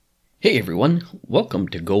Hey everyone, welcome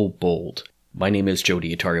to Go Bold. My name is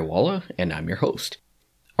Jody Atariwala and I'm your host.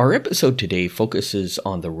 Our episode today focuses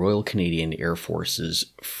on the Royal Canadian Air Force's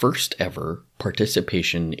first ever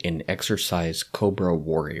participation in Exercise Cobra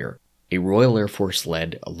Warrior, a Royal Air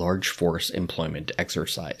Force-led large force employment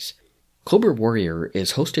exercise. Cobra Warrior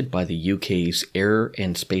is hosted by the UK's Air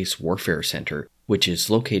and Space Warfare Centre, which is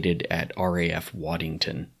located at RAF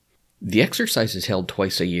Waddington. The exercise is held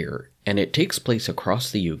twice a year, and it takes place across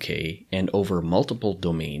the UK and over multiple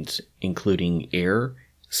domains, including air,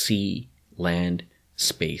 sea, land,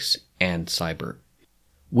 space, and cyber.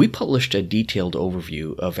 We published a detailed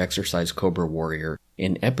overview of Exercise Cobra Warrior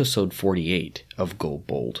in episode 48 of Go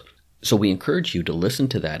Bold, so we encourage you to listen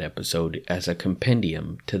to that episode as a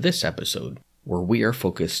compendium to this episode, where we are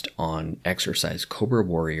focused on Exercise Cobra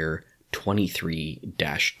Warrior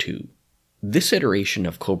 23-2. This iteration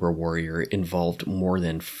of Cobra Warrior involved more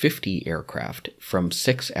than 50 aircraft from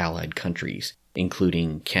 6 allied countries,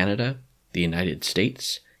 including Canada, the United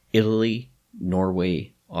States, Italy,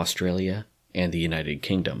 Norway, Australia, and the United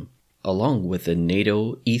Kingdom, along with the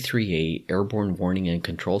NATO E-3A Airborne Warning and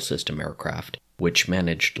Control System aircraft, which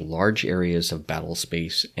managed large areas of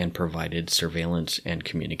battlespace and provided surveillance and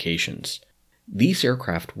communications. These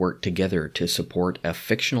aircraft worked together to support a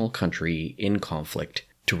fictional country in conflict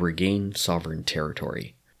to regain sovereign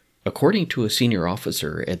territory. According to a senior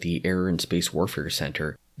officer at the Air and Space Warfare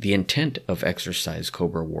Centre, the intent of Exercise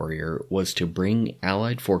Cobra Warrior was to bring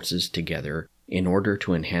Allied forces together in order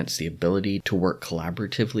to enhance the ability to work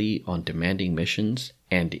collaboratively on demanding missions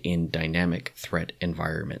and in dynamic threat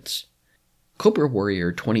environments. Cobra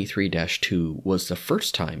Warrior 23-2 was the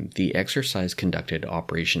first time the exercise conducted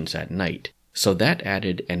operations at night, so that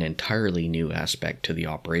added an entirely new aspect to the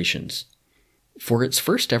operations. For its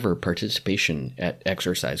first ever participation at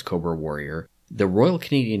Exercise Cobra Warrior, the Royal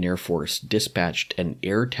Canadian Air Force dispatched an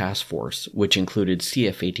air task force which included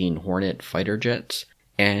CF-18 Hornet fighter jets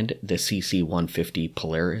and the CC-150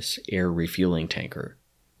 Polaris air refueling tanker.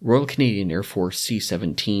 Royal Canadian Air Force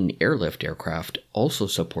C-17 airlift aircraft also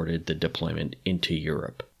supported the deployment into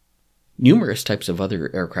Europe. Numerous types of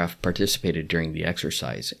other aircraft participated during the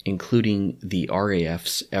exercise, including the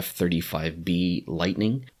RAF's F-35B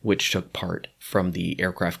Lightning, which took part from the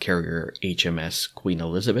aircraft carrier HMS Queen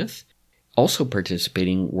Elizabeth. Also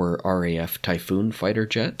participating were RAF Typhoon fighter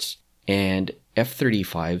jets and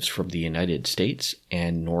F-35s from the United States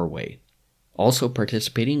and Norway. Also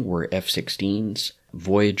participating were F-16s,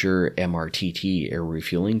 Voyager MRTT air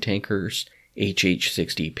refueling tankers,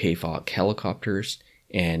 HH-60 Pave Hawk helicopters,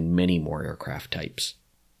 and many more aircraft types.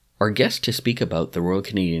 Our guest to speak about the Royal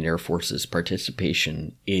Canadian Air Force's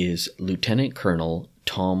participation is Lieutenant Colonel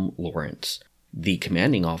Tom Lawrence, the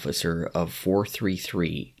commanding officer of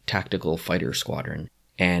 433 Tactical Fighter Squadron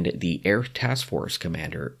and the Air Task Force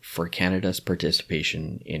commander for Canada's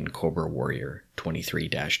participation in Cobra Warrior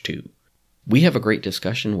 23-2. We have a great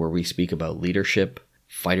discussion where we speak about leadership,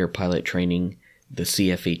 fighter pilot training, the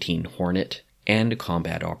CF-18 Hornet, and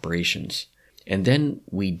combat operations. And then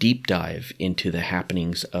we deep dive into the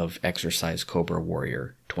happenings of Exercise Cobra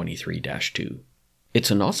Warrior 23-2.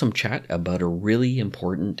 It's an awesome chat about a really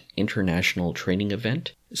important international training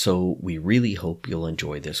event, so we really hope you'll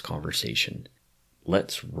enjoy this conversation.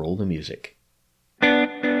 Let's roll the music.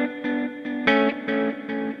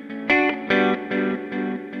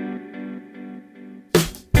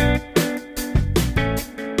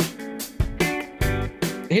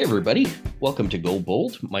 Hey everybody, welcome to Go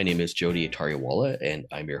Bold. My name is Jody Atariwala and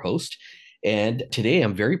I'm your host. And today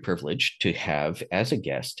I'm very privileged to have as a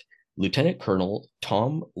guest Lieutenant Colonel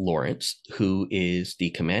Tom Lawrence, who is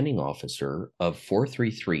the commanding officer of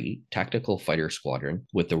 433 Tactical Fighter Squadron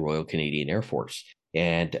with the Royal Canadian Air Force.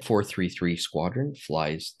 And 433 Squadron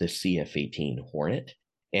flies the CF-18 Hornet.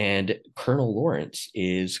 And Colonel Lawrence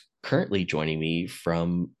is currently joining me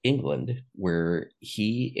from England, where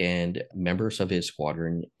he and members of his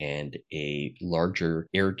squadron and a larger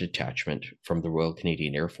air detachment from the Royal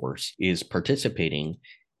Canadian Air Force is participating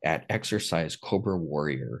at Exercise Cobra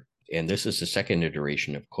Warrior. And this is the second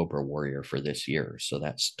iteration of Cobra Warrior for this year. So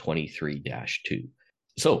that's 23-2.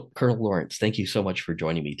 So, Colonel Lawrence, thank you so much for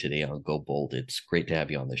joining me today on Go Bold. It's great to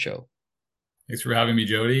have you on the show. Thanks for having me,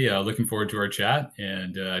 Jody. Looking forward to our chat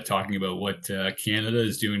and talking about what Canada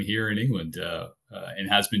is doing here in England and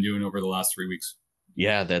has been doing over the last 3 weeks.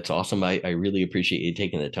 Yeah, that's awesome. I really appreciate you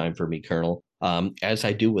taking the time for me, Colonel. As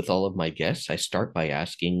I do with all of my guests, I start by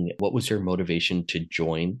asking, what was your motivation to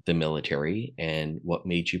join the military and what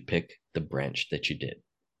made you pick the branch that you did?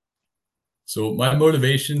 So my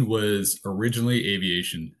motivation was originally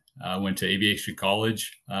aviation. I went to aviation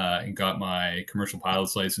college and got my commercial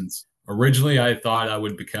pilot's license. Originally, I thought I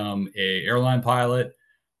would become a airline pilot.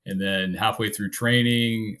 And then halfway through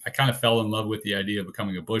training, I kind of fell in love with the idea of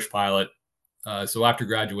becoming a bush pilot. So after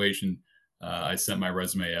graduation, I sent my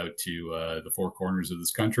resume out to the four corners of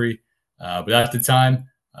this country. But at the time,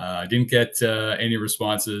 I didn't get any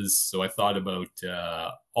responses. So I thought about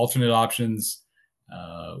alternate options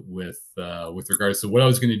with regards to what I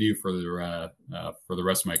was going to do for the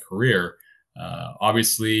rest of my career.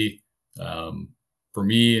 Obviously, for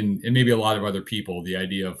me and maybe a lot of other people, the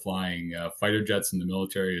idea of flying fighter jets in the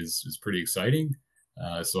military is pretty exciting.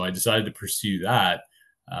 So I decided to pursue that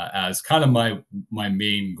as kind of my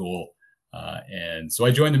main goal. And so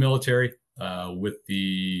I joined the military with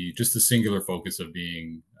just the singular focus of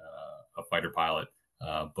being a fighter pilot.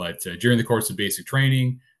 But during the course of basic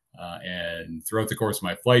training and throughout the course of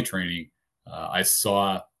my flight training, I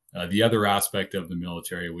saw the other aspect of the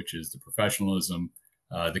military, which is the professionalism,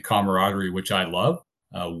 the camaraderie, which I love,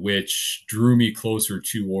 which drew me closer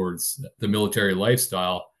towards the military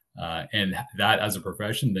lifestyle and that as a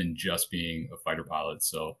profession than just being a fighter pilot.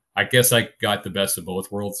 So I guess I got the best of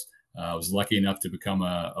both worlds. I was lucky enough to become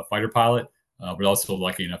a fighter pilot, but also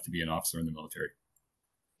lucky enough to be an officer in the military.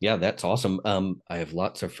 Yeah, that's awesome. I have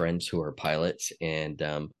lots of friends who are pilots,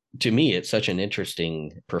 and to me, it's such an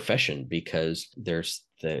interesting profession because there's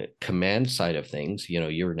the command side of things.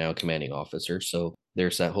 You're now a commanding officer, so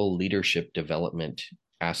there's that whole leadership development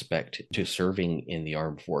aspect to serving in the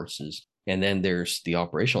armed forces. And then there's the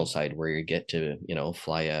operational side where you get to,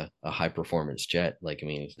 fly a high performance jet.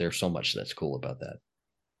 There's so much that's cool about that.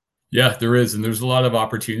 Yeah, there is. And there's a lot of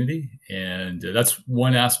opportunity. And that's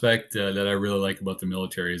one aspect that I really like about the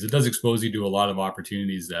military is it does expose you to a lot of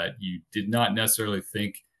opportunities that you did not necessarily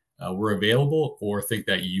think were available or think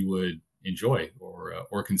that you would enjoy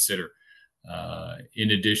or consider.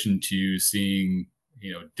 In addition to seeing,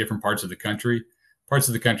 different parts of the country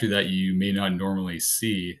that you may not normally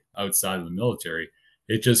see outside of the military.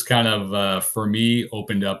 It just kind of, for me,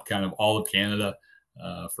 opened up kind of all of Canada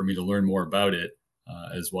for me to learn more about it,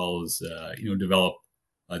 as well as, develop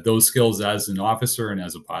those skills as an officer and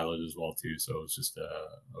as a pilot as well, too. So it's just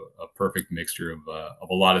a perfect mixture of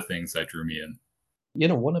a lot of things that drew me in.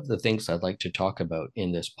 One of the things I'd like to talk about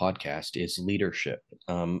in this podcast is leadership.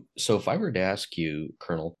 So if I were to ask you,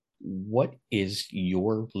 Colonel, what is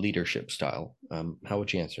your leadership style? How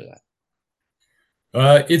would you answer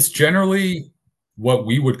that? It's generally what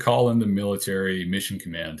we would call in the military mission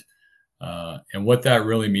command. And what that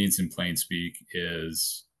really means in plain speak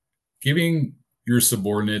is giving your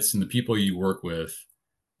subordinates and the people you work with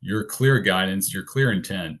your clear guidance, your clear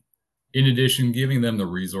intent. In addition, giving them the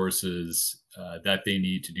resources that they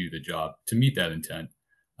need to do the job to meet that intent.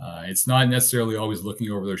 It's not necessarily always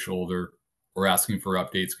looking over their shoulder or asking for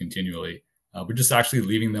updates continually, but just actually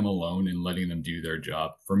leaving them alone and letting them do their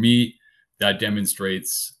job. For me, that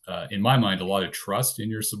demonstrates, in my mind, a lot of trust in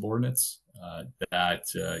your subordinates, that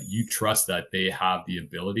you trust that they have the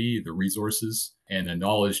ability, the resources, and the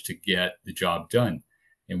knowledge to get the job done.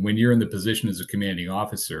 And when you're in the position as a commanding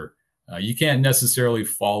officer, you can't necessarily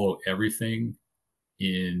follow everything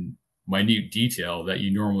in minute detail that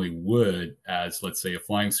you normally would as, let's say, a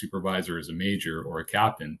flying supervisor, as a major or a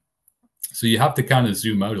captain. So you have to kind of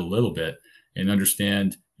zoom out a little bit and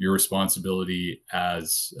understand your responsibility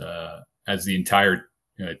as the entire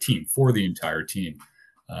team, for the entire team.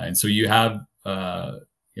 And so you have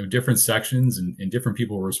different sections and different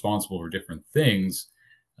people responsible for different things,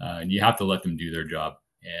 and you have to let them do their job.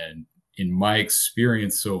 And in my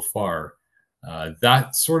experience so far,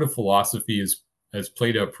 that sort of philosophy has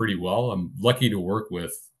played out pretty well. I'm lucky to work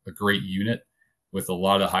with a great unit with a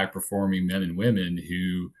lot of high performing men and women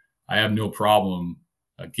who I have no problem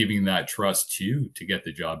giving that trust to get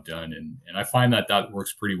the job done. And I find that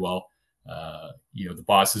works pretty well. The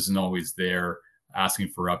boss isn't always there asking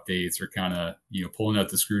for updates or kind of, pulling out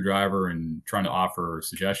the screwdriver and trying to offer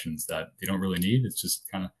suggestions that they don't really need. It's just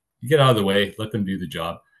kind of, you get out of the way, let them do the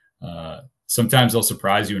job. Sometimes they'll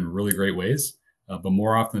surprise you in really great ways, but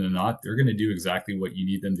more often than not, they're going to do exactly what you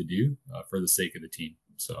need them to do for the sake of the team.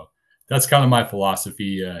 So that's kind of my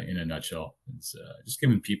philosophy in a nutshell. It's just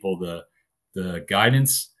giving people the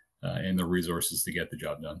guidance and the resources to get the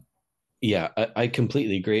job done. Yeah, I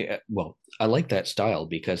completely agree. Well, I like that style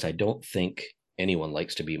because I don't think anyone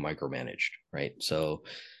likes to be micromanaged, right? So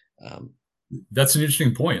that's an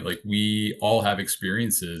interesting point. Like, we all have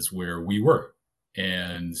experiences where we were,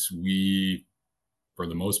 and we, for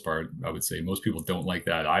the most part, I would say most people don't like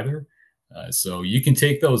that either. So you can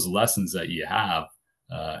take those lessons that you have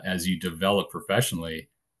as you develop professionally.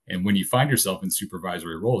 And when you find yourself in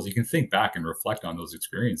supervisory roles, you can think back and reflect on those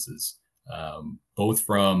experiences, both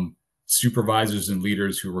from supervisors and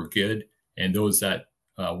leaders who were good and those that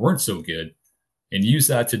weren't so good, and use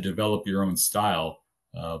that to develop your own style,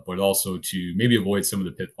 but also to maybe avoid some of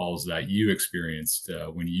the pitfalls that you experienced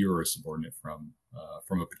when you were a subordinate from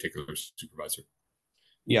a particular supervisor.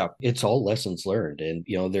 Yeah, it's all lessons learned. And,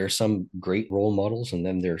 there are some great role models and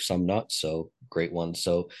then there are some not so great ones.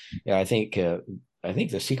 So, yeah, I think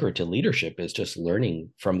the secret to leadership is just learning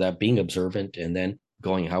from that, being observant, and then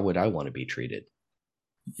going, how would I want to be treated?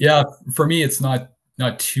 Yeah, for me, it's not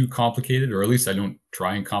too complicated, or at least I don't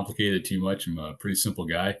try and complicate it too much. I'm a pretty simple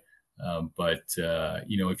guy. But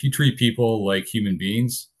if you treat people like human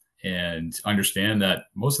beings and understand that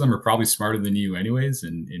most of them are probably smarter than you anyways,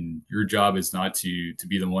 and your job is not to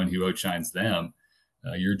be the one who outshines them.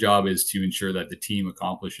 Your job is to ensure that the team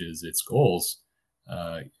accomplishes its goals.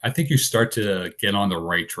 I think you start to get on the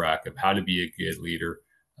right track of how to be a good leader,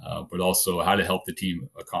 but also how to help the team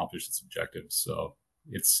accomplish its objectives. So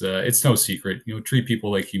it's no secret. Treat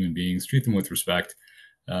people like human beings, treat them with respect,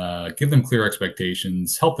 give them clear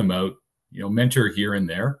expectations, help them out. Mentor here and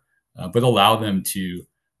there, but allow them to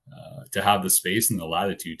have the space and the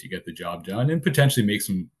latitude to get the job done, and potentially make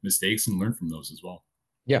some mistakes and learn from those as well.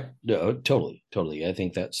 Yeah, no, totally. I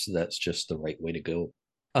think that's just the right way to go.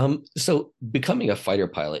 So becoming a fighter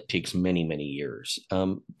pilot takes many, many years.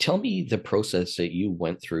 Tell me the process that you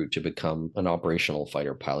went through to become an operational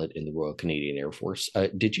fighter pilot in the Royal Canadian Air Force.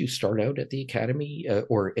 Did you start out at the academy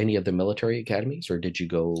or any of the military academies, or did you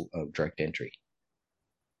go direct entry?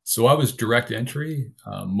 So I was direct entry.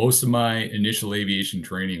 Most of my initial aviation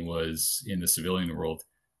training was in the civilian world.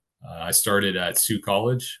 I started at Sioux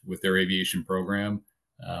College with their aviation program,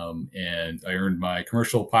 and I earned my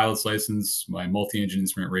commercial pilot's license, my multi-engine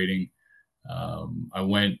instrument rating. I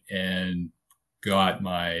went and got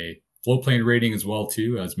my float plane rating as well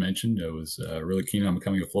too. As mentioned, I was really keen on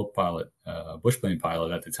becoming a float pilot, bush plane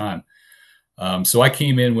pilot at the time. So I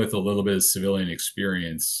came in with a little bit of civilian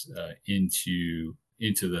experience into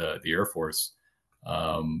the Air Force,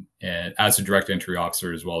 and as a direct entry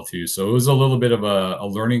officer as well too. So it was a little bit of a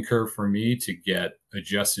learning curve for me to get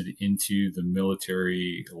adjusted into the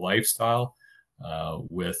military lifestyle,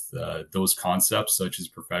 with those concepts such as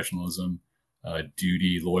professionalism,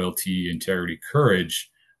 duty, loyalty, integrity, courage,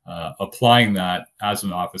 applying that as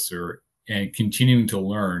an officer and continuing to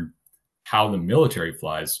learn how the military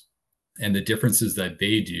flies and the differences that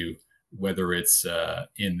they do, whether it's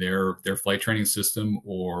in their flight training system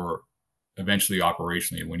or eventually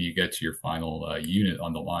operationally when you get to your final unit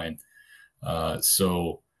on the line.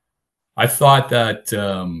 So I thought that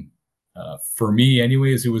for me,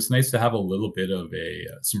 anyways, it was nice to have a little bit of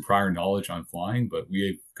some prior knowledge on flying. But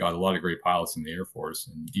we've got a lot of great pilots in the Air Force,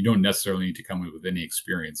 and you don't necessarily need to come in with any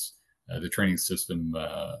experience. The training system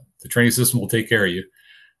will take care of you.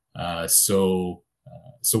 So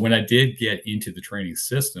when I did get into the training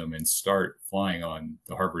system and start flying on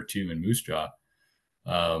the Harbor 2 in Moose Jaw,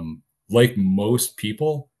 like most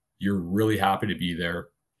people, you're really happy to be there.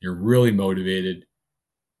 You're really motivated.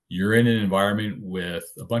 You're in an environment with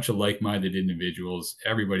a bunch of like-minded individuals.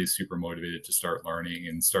 Everybody's super motivated to start learning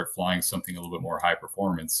and start flying something a little bit more high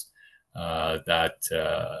performance.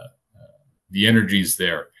 The energy's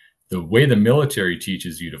there. The way the military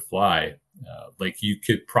teaches you to fly, like you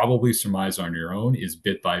could probably surmise on your own, is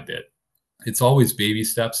bit by bit. It's always baby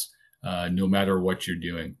steps, no matter what you're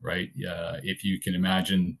doing, right? If you can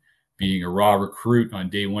imagine being a raw recruit on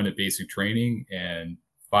day one at basic training and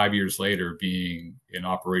 5 years later being an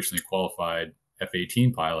operationally qualified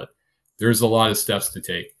F-18 pilot, there's a lot of steps to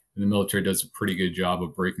take. And the military does a pretty good job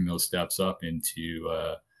of breaking those steps up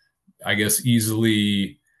into, I guess,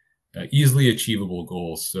 easily achievable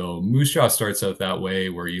goals. So Moose Jaw starts out that way,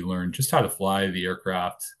 where you learn just how to fly the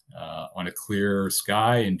aircraft on a clear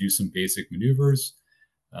sky and do some basic maneuvers.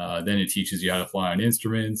 Then it teaches you how to fly on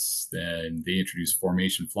instruments. Then they introduce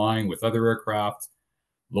formation flying with other aircraft,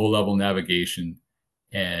 low-level navigation.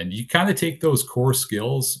 And you kind of take those core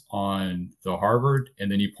skills on the Harvard,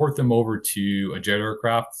 and then you port them over to a jet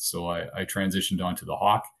aircraft. So I transitioned onto the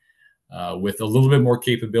Hawk with a little bit more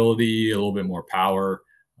capability, a little bit more power,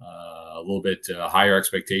 a little bit higher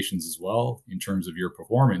expectations as well in terms of your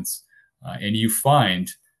performance. And you find,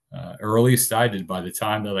 or at least I did by the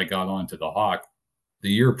time that I got onto the Hawk, the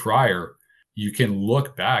year prior, you can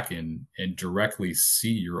look back and directly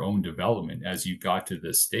see your own development as you got to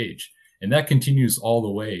this stage. And that continues all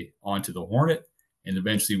the way onto the Hornet. And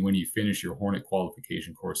eventually, when you finish your Hornet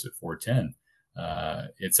qualification course at 410,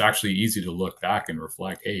 it's actually easy to look back and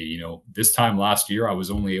reflect, hey, this time last year, I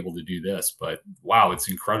was only able to do this, but wow, it's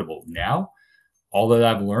incredible. Now, all that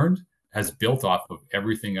I've learned has built off of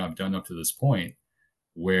everything I've done up to this point.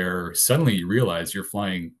 where suddenly you realize you're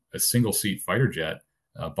flying a single seat fighter jet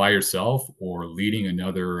by yourself or leading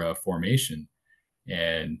another formation.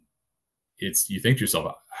 And you think to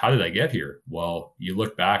yourself, how did I get here? Well, you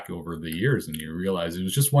look back over the years and you realize it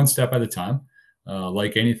was just one step at a time,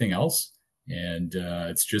 like anything else. And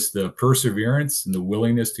it's just the perseverance and the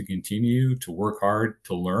willingness to continue to work hard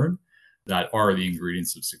to learn that are the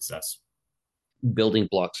ingredients of success. Building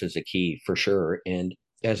blocks is a key for sure. And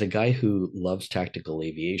as a guy who loves tactical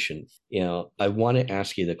aviation, I want to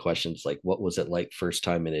ask you the questions like, what was it like first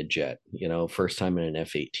time in a jet, first time in an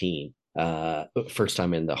F-18, first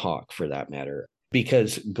time in the Hawk for that matter?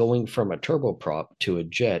 Because going from a turboprop to a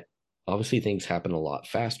jet, obviously things happen a lot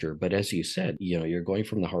faster. But as you said, you're going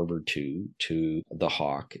from the Harvard 2 to the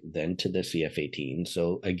Hawk, then to the CF-18.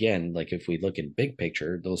 So again, like if we look in big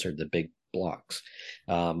picture, those are the big blocks.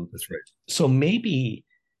 That's right. So maybe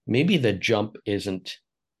the jump isn't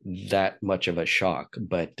that much of a shock,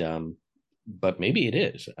 but maybe it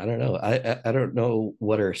is. I don't know. I don't know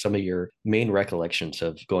what are some of your main recollections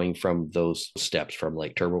of going from those steps from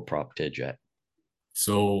like turboprop to jet.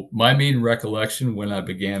 So my main recollection when I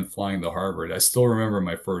began flying the Harvard, I still remember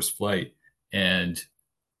my first flight, and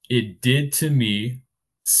it did to me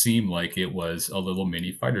seem like it was a little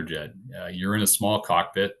mini fighter jet. You're in a small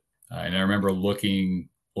cockpit, and I remember looking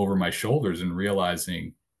over my shoulders and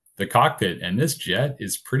realizing the cockpit and this jet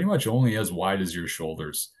is pretty much only as wide as your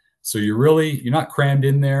shoulders. So you're not crammed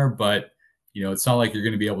in there, but it's not like you're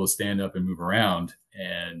going to be able to stand up and move around.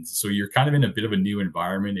 And so you're kind of in a bit of a new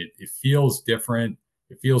environment. It feels different.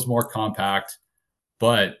 It feels more compact,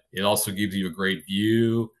 but it also gives you a great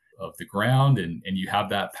view of the ground. And you have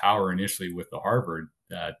that power initially with the Harvard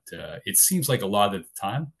that it seems like a lot at the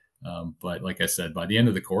time. But like I said, by the end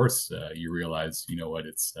of the course, you realize,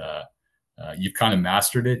 you've kind of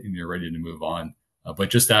mastered it and you're ready to move on. But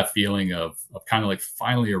just that feeling of kind of like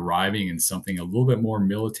finally arriving in something a little bit more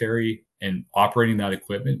military and operating that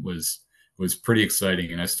equipment was pretty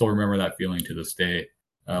exciting. And I still remember that feeling to this day,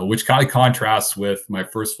 which kind of contrasts with my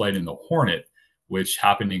first flight in the Hornet, which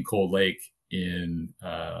happened in Cold Lake in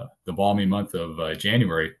the balmy month of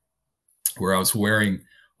January, where I was wearing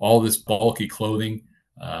all this bulky clothing,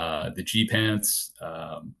 the G pants,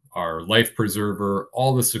 our life preserver,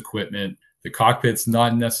 all this equipment. The cockpit's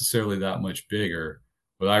not necessarily that much bigger,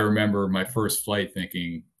 but I remember my first flight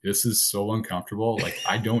thinking, this is so uncomfortable. Like,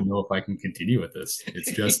 I don't know if I can continue with this.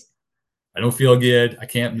 It's just, I don't feel good. I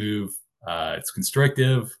can't move. It's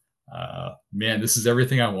constrictive. Man, this is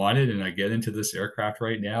everything I wanted. And I get into this aircraft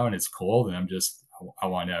right now and it's cold and I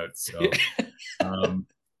want out. So,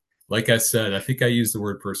 like I said, I think I used the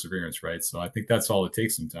word perseverance, right? So I think that's all it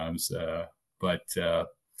takes sometimes. But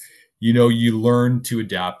you learn to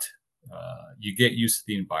adapt. You get used to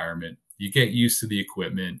the environment. You get used to the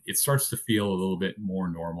equipment. It starts to feel a little bit more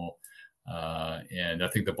normal. And I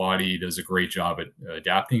think the body does a great job at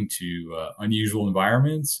adapting to unusual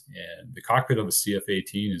environments. And the cockpit of a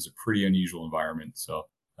CF-18 is a pretty unusual environment. So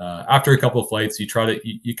after a couple of flights, you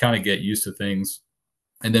kind of get used to things.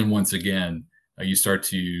 And then once again, you start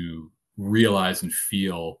to realize and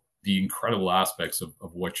feel the incredible aspects of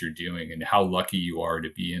what you're doing and how lucky you are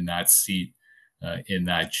to be in that seat, in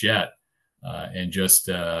that jet. And just,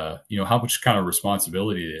 how much kind of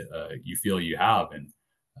responsibility you feel you have. And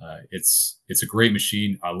it's a great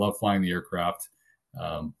machine. I love flying the aircraft.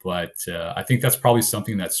 But I think that's probably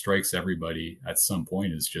something that strikes everybody at some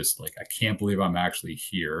point is just like, I can't believe I'm actually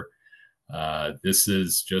here. This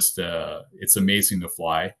is just, it's amazing to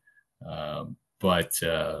fly. But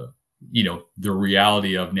the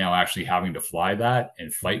reality of now actually having to fly that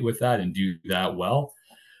and fight with that and do that well,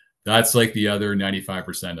 that's like the other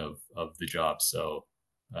 95% of the job. So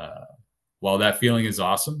while that feeling is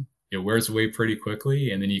awesome, it wears away pretty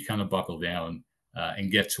quickly. And then you kind of buckle down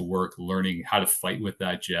and get to work learning how to fight with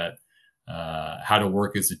that jet, how to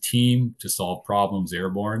work as a team to solve problems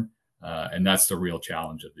airborne. And that's the real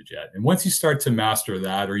challenge of the jet. And once you start to master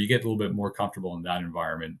that, or you get a little bit more comfortable in that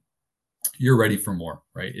environment, you're ready for more,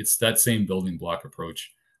 right? It's that same building block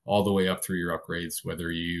approach all the way up through your upgrades,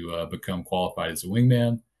 whether you become qualified as a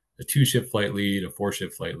wingman, a 2-ship flight lead, a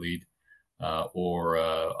 4-ship flight lead, or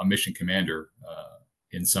a mission commander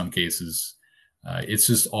in some cases. It's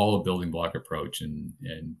just all a building block approach. And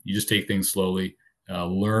you just take things slowly,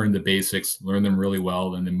 learn the basics, learn them really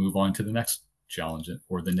well, and then move on to the next challenge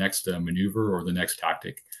or the next maneuver or the next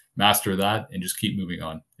tactic. Master that and just keep moving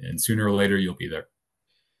on. And sooner or later, you'll be there.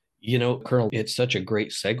 Colonel, it's such a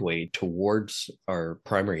great segue towards our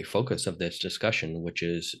primary focus of this discussion, which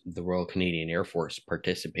is the Royal Canadian Air Force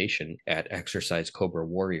participation at Exercise Cobra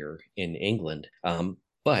Warrior in England.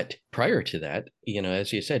 But prior to that,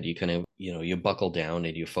 as you said, you buckle down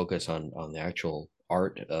and you focus on the actual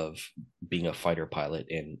art of being a fighter pilot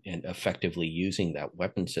and effectively using that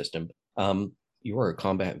weapon system. You are a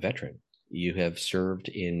combat veteran. You have served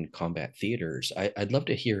in combat theaters. I'd love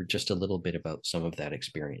to hear just a little bit about some of that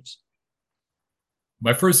experience.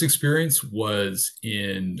 My first experience was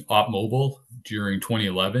in Op Mobile during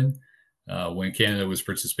 2011, when Canada was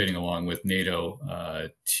participating along with NATO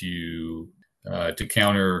to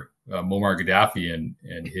counter Muammar Gaddafi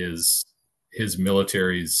and his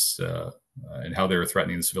militaries and how they were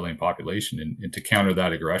threatening the civilian population, and to counter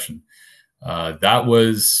that aggression. That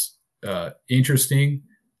was interesting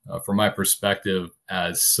from my perspective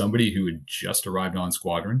as somebody who had just arrived on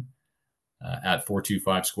squadron at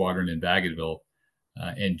 425 Squadron in Bagotville,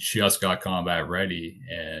 and just got combat ready.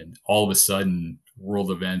 And all of a sudden,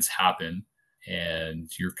 world events happen, and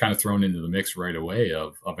you're kind of thrown into the mix right away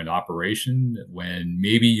of an operation when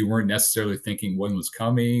maybe you weren't necessarily thinking one was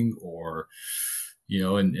coming, or,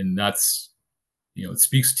 and that's, it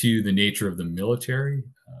speaks to the nature of the military,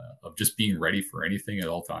 of just being ready for anything at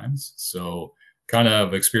all times. So kind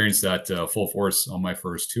of experienced that full force on my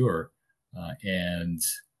first tour, and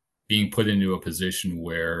being put into a position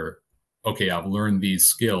where, okay, I've learned these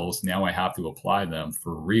skills. Now I have to apply them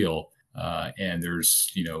for real. And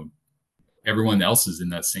there's, everyone else is in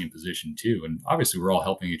that same position too. And obviously we're all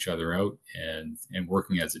helping each other out and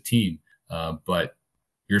working as a team. But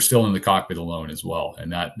you're still in the cockpit alone as well.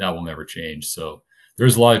 And that will never change. So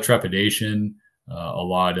there's a lot of trepidation, a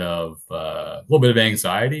little bit of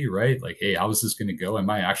anxiety, right? Like, hey, how is this going to go? Am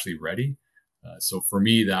I actually ready? So for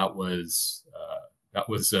me, that was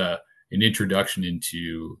an introduction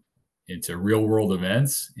into real world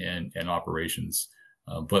events and operations.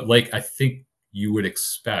 But like I think you would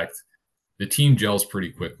expect, the team gels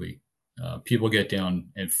pretty quickly. People get down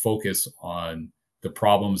and focus on the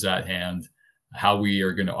problems at hand, how we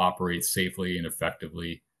are going to operate safely and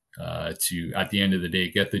effectively to, at the end of the day,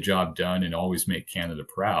 get the job done and always make Canada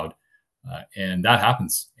proud. And that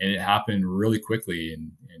happens. And it happened really quickly.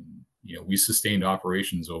 And we sustained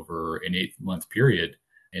operations over an 8-month period.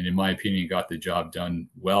 And in my opinion, got the job done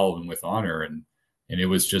well and with honor. And it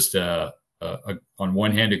was just on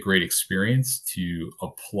one hand, a great experience to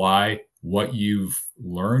apply what you've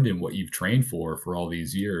learned and what you've trained for all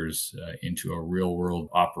these years into a real world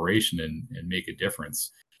operation and make a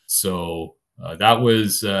difference. So that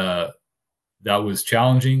was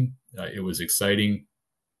challenging. It was exciting.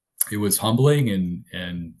 It was humbling.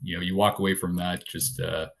 And you walk away from that just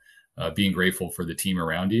being grateful for the team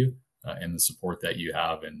around you. And the support that you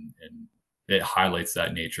have, and it highlights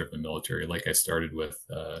that nature of the military. Like I started with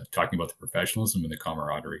talking about the professionalism and the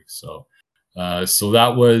camaraderie. So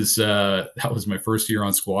that was my first year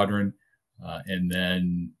on squadron, and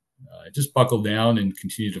then just buckled down and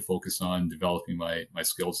continued to focus on developing my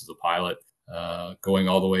skills as a pilot, going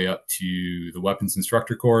all the way up to the weapons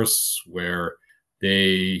instructor course, where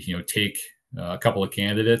they take a couple of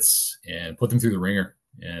candidates and put them through the ringer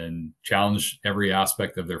and challenge every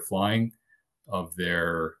aspect of their flying, of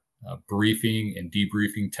their briefing and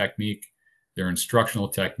debriefing technique, their instructional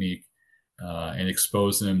technique, and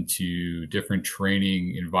expose them to different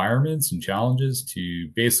training environments and challenges to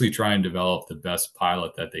basically try and develop the best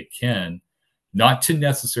pilot that they can, not to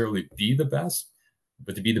necessarily be the best,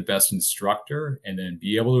 but to be the best instructor, and then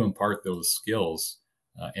be able to impart those skills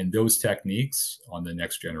and those techniques on the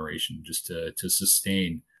next generation, just to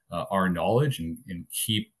sustain our knowledge and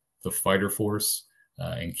keep the fighter force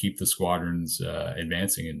and keep the squadrons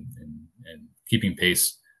advancing and keeping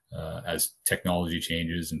pace as technology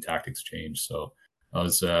changes and tactics change. So I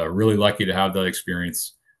was really lucky to have that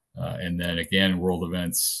experience. And then again, world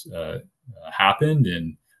events happened,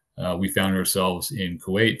 and we found ourselves in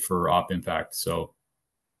Kuwait for Op Impact. So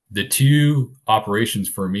the two operations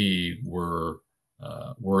for me were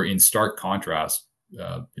in stark contrast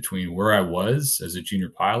between where I was as a junior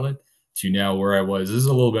pilot to now where I was as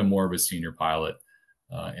a little bit more of a senior pilot.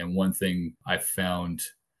 And one thing I found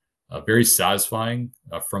very satisfying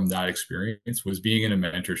from that experience was being in a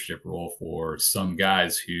mentorship role for some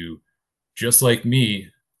guys who, just like me,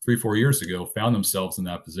 3-4 years ago, found themselves in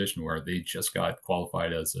that position where they just got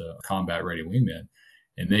qualified as a combat ready wingman.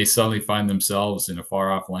 And they suddenly find themselves in a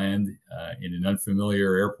far off land in an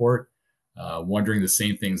unfamiliar airport, wondering the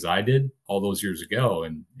same things I did all those years ago,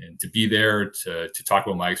 and to be there to talk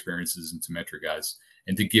about my experiences and to mentor guys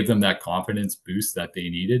and to give them that confidence boost that they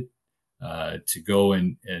needed to go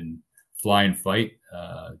and fly and fight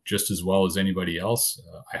just as well as anybody else,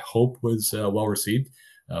 I hope was well received.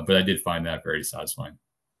 But I did find that very satisfying.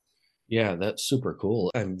 Yeah, that's super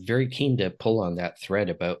cool. I'm very keen to pull on that thread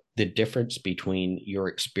about the difference between your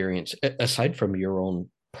experience, aside from your own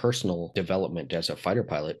personal development as a fighter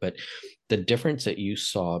pilot, but the difference that you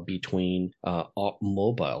saw between Op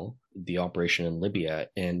Mobile, the operation in Libya,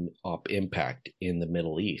 and Op Impact in the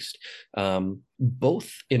Middle East,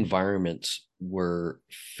 both environments were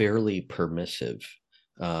fairly permissive.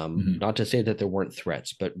 Not to say that there weren't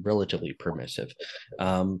threats, but relatively permissive.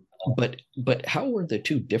 But how were the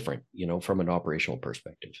two different, from an operational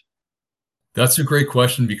perspective? That's a great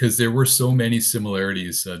question because there were so many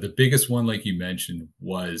similarities. The biggest one, like you mentioned,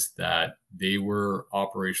 was that they were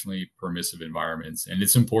operationally permissive environments. And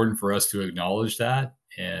it's important for us to acknowledge that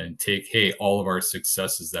and take, hey, all of our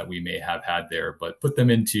successes that we may have had there, but put them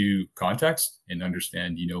into context and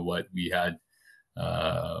understand, what we had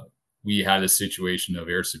a situation of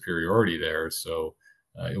air superiority there. So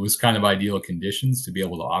it was kind of ideal conditions to be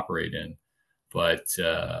able to operate in. But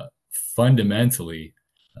fundamentally,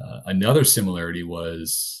 another similarity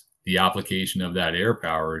was the application of that air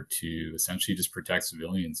power to essentially just protect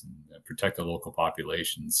civilians and protect the local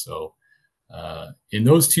population. So in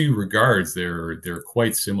those two regards, they're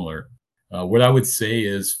quite similar. What I would say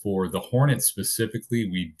is for the Hornet specifically,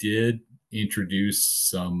 we did introduce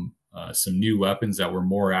some new weapons that were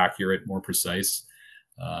more accurate, more precise,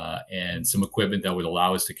 and some equipment that would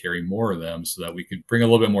allow us to carry more of them so that we could bring a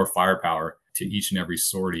little bit more firepower to each and every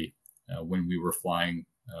sortie when we were flying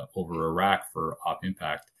over Iraq for Op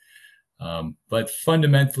Impact. But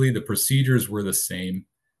fundamentally, the procedures were the same.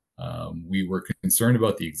 We were concerned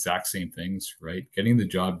about the exact same things, right? Getting the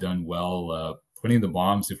job done well, putting the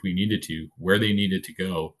bombs, if we needed to, where they needed to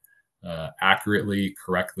go, accurately,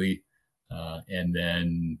 correctly, and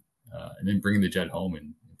then bringing the jet home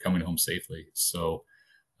and coming home safely. So,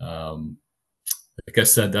 like I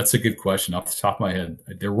said, that's a good question. Off the top of my head,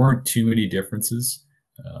 there weren't too many differences.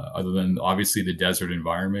 Other than obviously the desert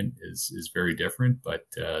environment is very different, but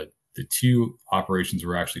the two operations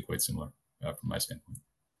were actually quite similar from my standpoint.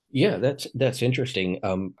 Yeah, that's interesting.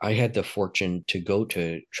 I had the fortune to go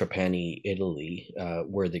to Trapani, Italy,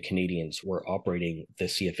 where the Canadians were operating the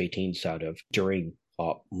CF-18s out of during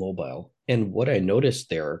Op Mobile. And what I noticed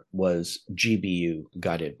there was GBU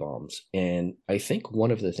guided bombs. And I think one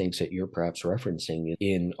of the things that you're perhaps referencing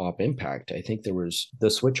in Op Impact, I think there was the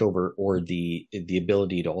switchover or the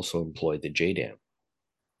ability to also employ the JDAM.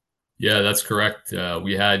 Yeah, that's correct.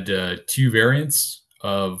 We had two variants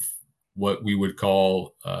of what we would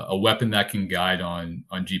call a weapon that can guide on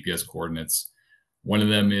GPS coordinates. One of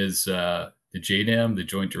them is the JDAM, the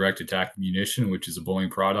Joint Direct Attack Munition, which is a Boeing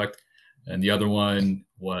product. And the other one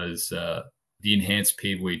was the Enhanced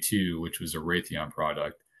Paveway 2, which was a Raytheon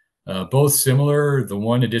product. Both similar. The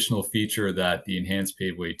one additional feature that the Enhanced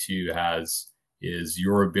Paveway 2 has is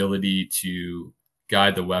your ability to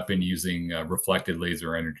guide the weapon using reflected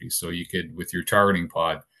laser energy. So you could, with your targeting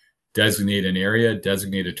pod, designate an area,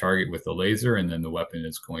 designate a target with the laser, and then the weapon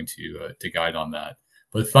is going to guide on that.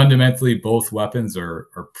 But fundamentally, both weapons are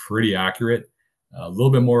pretty accurate. A little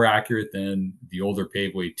bit more accurate than the older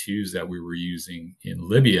Paveway 2s that we were using in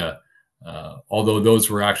Libya, although those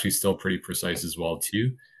were actually still pretty precise as well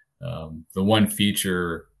too. The one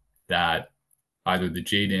feature that either the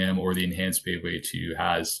JDAM or the Enhanced Paveway 2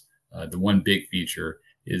 has, the one big feature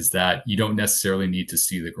is that you don't necessarily need to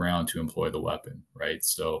see the ground to employ the weapon, right?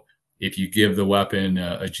 So if you give the weapon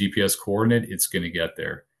a GPS coordinate, it's going to get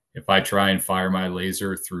there. If I try and fire my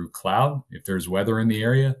laser through cloud, if there's weather in the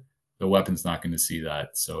area, the weapon's not going to see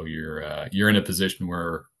that. So you're in a position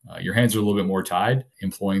where your hands are a little bit more tied,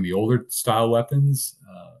 employing the older style weapons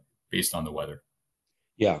based on the weather.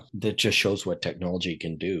 Yeah, that just shows what technology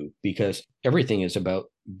can do, because everything is about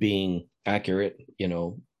being accurate,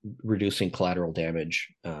 reducing collateral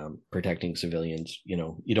damage, protecting civilians.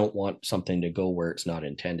 You don't want something to go where it's not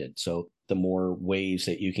intended. So the more ways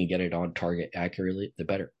that you can get it on target accurately, the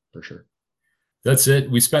better, for sure. That's it.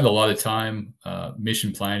 We spend a lot of time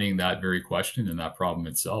mission planning that very question and that problem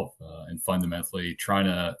itself, and fundamentally trying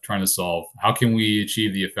to solve how can we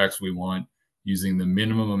achieve the effects we want using the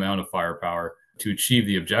minimum amount of firepower to achieve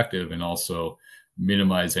the objective, and also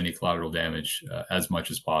minimize any collateral damage as much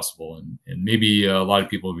as possible. And maybe a lot of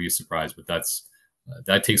people will be surprised, but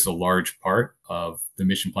that takes a large part of the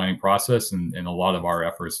mission planning process and a lot of our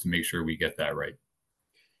efforts to make sure we get that right.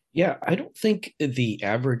 Yeah, I don't think the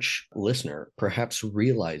average listener perhaps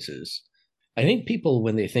realizes. I think people,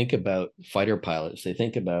 when they think about fighter pilots, they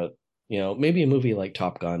think about, maybe a movie like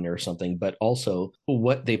Top Gun or something, but also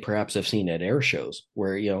what they perhaps have seen at air shows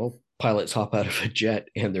where, pilots hop out of a jet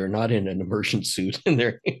and they're not in an immersion suit and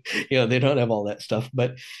they're, they don't have all that stuff.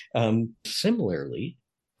 But similarly,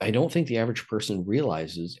 I don't think the average person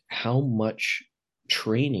realizes how much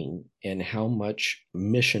training and how much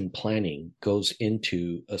mission planning goes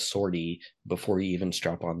into a sortie before you even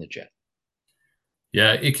strap on the jet?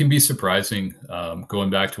 Yeah, it can be surprising. Going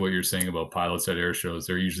back to what you're saying about pilots at air shows,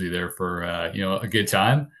 they're usually there for a good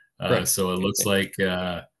time. Right. So it looks like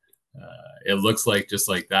just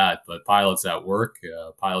like that. But pilots at work,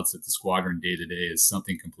 pilots at the squadron day to day is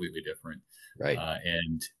something completely different. Right.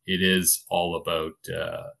 And it is all about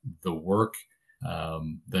the work,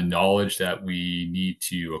 the knowledge that we need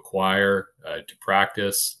to acquire to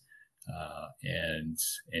practice, and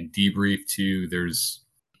debrief too.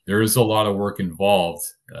 There is a lot of work involved.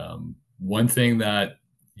 One thing that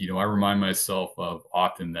I remind myself of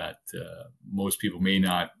often that most people may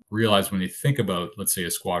not realize when they think about, let's say,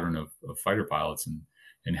 a squadron of fighter pilots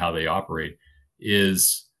and how they operate,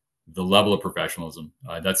 is the level of professionalism.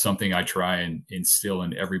 That's something I try and instill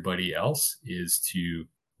in everybody else, is to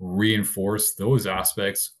reinforce those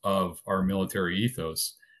aspects of our military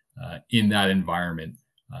ethos in that environment,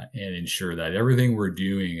 and ensure that everything we're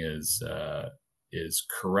doing is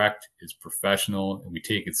correct, is professional, and we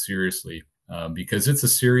take it seriously, because it's a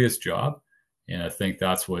serious job. And I think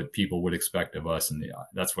that's what people would expect of us, and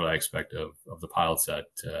that's what I expect of the pilots at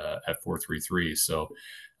 433. So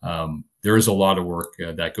there is a lot of work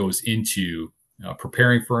that goes into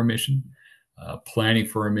preparing for a mission, planning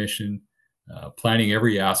for a mission, planning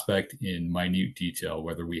every aspect in minute detail,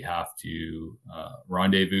 whether we have to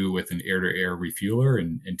rendezvous with an air-to-air refueler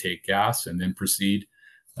and take gas and then proceed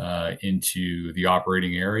into the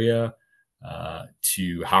operating area,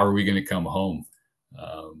 to how are we going to come home?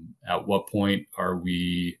 At what point are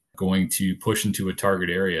we going to push into a target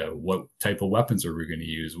area? What type of weapons are we going to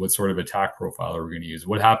use? What sort of attack profile are we going to use?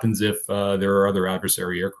 What happens if there are other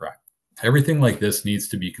adversary aircraft? Everything like this needs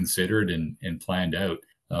to be considered and planned out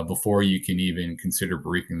before you can even consider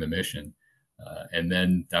briefing the mission. And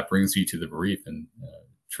then that brings you to the brief. And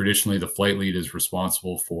traditionally, the flight lead is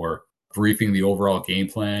responsible for briefing the overall game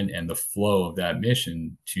plan and the flow of that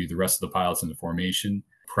mission to the rest of the pilots in the formation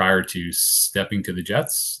prior to stepping to the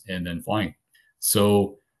jets and then flying.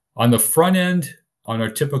 So on the front end, on our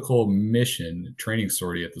typical mission training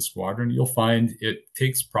sortie at the squadron, you'll find it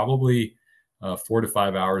takes probably 4 to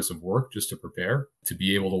 5 hours of work just to prepare to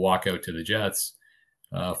be able to walk out to the jets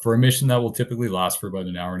for a mission that will typically last for about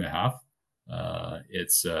an hour and a half.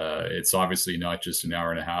 It's obviously not just an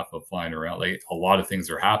hour and a half of flying around. Like, a lot of things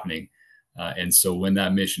are happening. And so when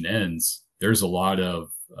that mission ends, there's a lot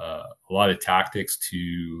of tactics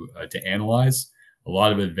to analyze, a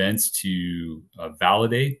lot of events to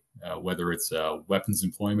validate, whether it's weapons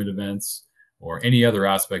employment events or any other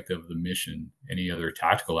aspect of the mission, any other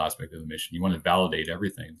tactical aspect of the mission. You want to validate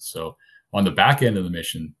everything. So on the back end of the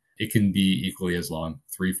mission, it can be equally as long,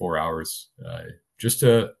 3-4 hours, just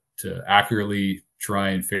to accurately try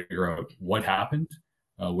and figure out what happened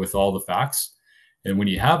with all the facts. And when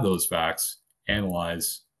you have those facts,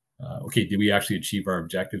 analyze, okay, did we actually achieve our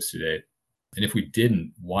objectives today? And if we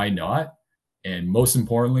didn't, why not? And most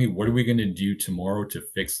importantly, what are we going to do tomorrow to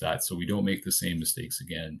fix that so we don't make the same mistakes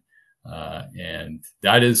again? And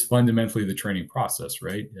that is fundamentally the training process,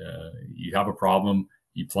 right? You have a problem,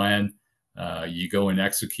 you plan, you go and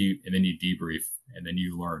execute, and then you debrief, and then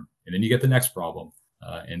you learn, and then you get the next problem.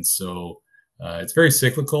 And so it's very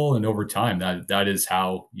cyclical, and over time, that is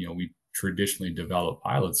how we traditionally develop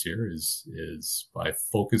pilots here, is by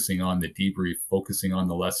focusing on the debrief, focusing on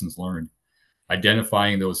the lessons learned,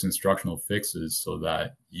 identifying those instructional fixes so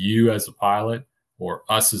that you as a pilot or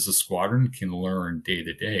us as a squadron can learn day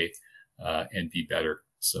to day and be better.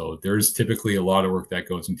 So there's typically a lot of work that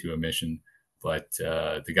goes into a mission, but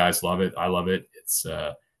the guys love it. I love it. It's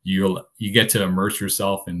you get to immerse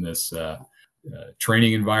yourself in this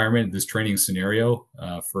training environment, this training scenario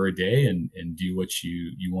for a day, and do what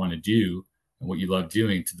you want to do and what you love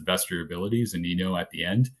doing to the best of your abilities. And at the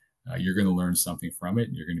end, you're going to learn something from it,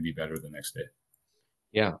 and you're going to be better the next day.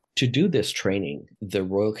 Yeah. To do this training, the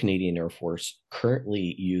Royal Canadian Air Force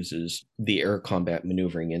currently uses the Air Combat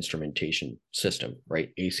Maneuvering Instrumentation System, right?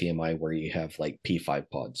 ACMI, where you have like P5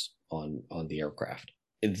 pods on the aircraft.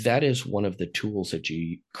 That is one of the tools that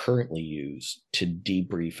you currently use to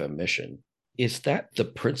debrief a mission. Is that the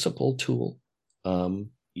principal tool?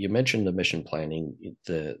 You mentioned the mission planning,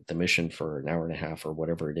 the mission for an hour and a half or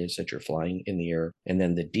whatever it is that you're flying in the air, and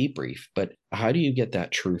then the debrief. But how do you get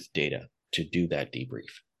that truth data to do that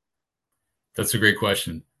debrief? That's a great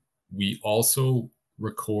question. We also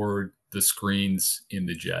record the screens in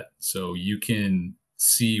the jet, so you can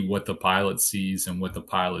see what the pilot sees and what the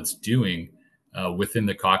pilot's doing within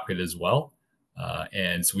the cockpit as well.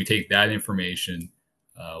 And so we take that information,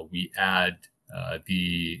 we add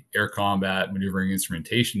the air combat maneuvering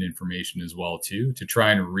instrumentation information as well too, to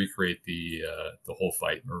try and recreate the whole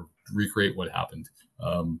fight or recreate what happened.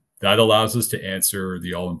 That allows us to answer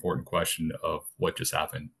the all important question of what just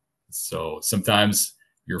happened. So sometimes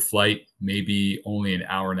your flight may be only an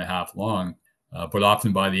hour and a half long, but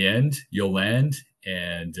often by the end you'll land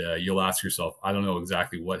and you'll ask yourself, I don't know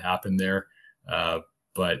exactly what happened there,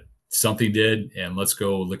 but something did, and let's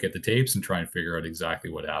go look at the tapes and try and figure out exactly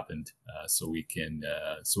what happened, so we can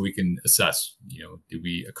assess, did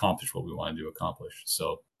we accomplish what we wanted to accomplish?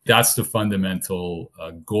 So that's the fundamental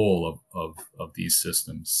goal of these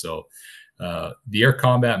systems. So the Air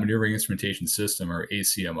Combat Maneuvering Instrumentation System, or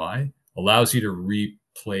ACMI, allows you to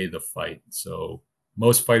replay the fight. So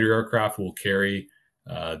most fighter aircraft will carry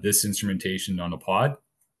this instrumentation on a pod,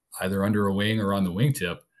 either under a wing or on the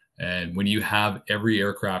wingtip. And when you have every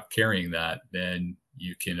aircraft carrying that, then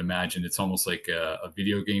you can imagine it's almost like a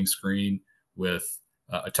video game screen with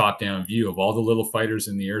a top-down view of all the little fighters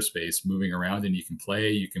in the airspace moving around, and you can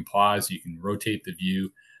play, you can pause, you can rotate the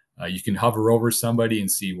view, you can hover over somebody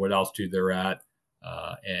and see what altitude they're at,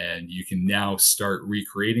 and you can now start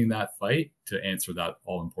recreating that fight to answer that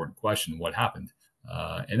all-important question, what happened?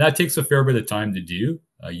 And that takes a fair bit of time to do.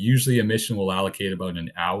 Usually a mission will allocate about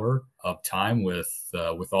an hour of time with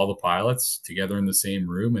all the pilots together in the same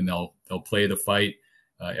room, and they'll play the fight.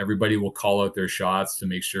 Everybody will call out their shots to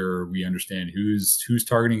make sure we understand who's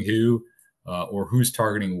targeting who, or who's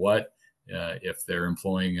targeting what, if they're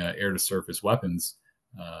employing air to surface weapons.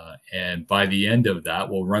 And by the end of that,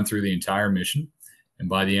 we'll run through the entire mission. And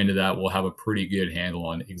by the end of that, we'll have a pretty good handle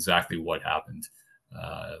on exactly what happened.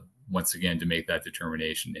 Once again, to make that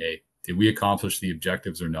determination, hey, did we accomplish the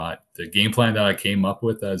objectives or not? The game plan that I came up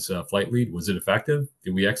with as a flight lead, was it effective?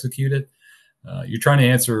 Did we execute it? You're trying to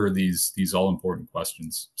answer these all important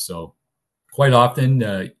questions. So quite often,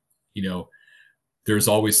 there's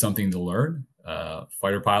always something to learn.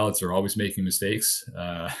 Fighter pilots are always making mistakes,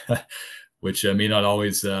 which may not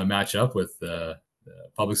always match up with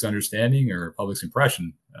public's understanding or public's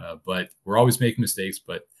impression, but we're always making mistakes.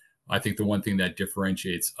 But I think the one thing that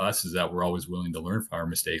differentiates us is that we're always willing to learn from our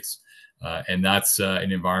mistakes. And that's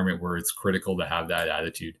an environment where it's critical to have that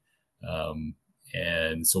attitude.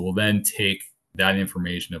 And so we'll then take that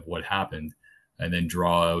information of what happened and then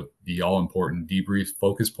draw out the all important debrief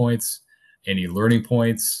focus points, any learning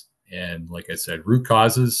points, and like I said, root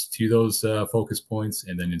causes to those focus points,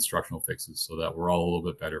 and then instructional fixes, so that we're all a little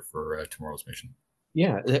bit better for tomorrow's mission.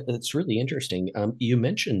 Yeah, it's really interesting. You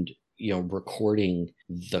mentioned, recording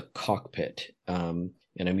the cockpit.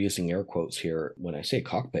 And I'm using air quotes here when I say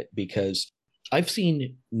cockpit, because I've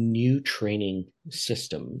seen new training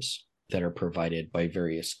systems that are provided by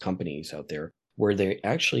various companies out there where they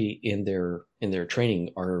actually in their training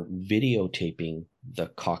are videotaping the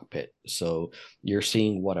cockpit. So you're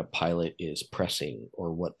seeing what a pilot is pressing,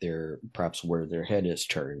 or what perhaps where their head is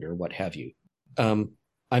turned, or what have you.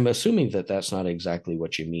 I'm assuming that that's not exactly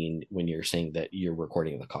what you mean when you're saying that you're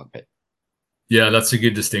recording the cockpit. Yeah, that's a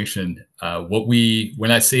good distinction.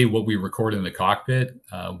 When I say what we record in the cockpit,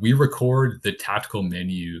 we record the tactical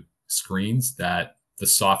menu screens that the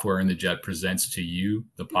software in the jet presents to you,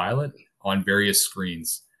 the pilot, on various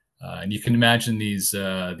screens. And you can imagine these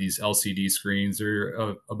LCD screens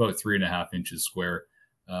are about 3.5 inches square,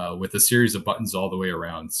 with a series of buttons all the way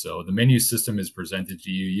around. So the menu system is presented to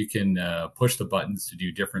you. You can push the buttons to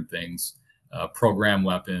do different things, program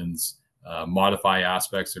weapons, modify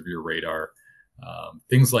aspects of your radar,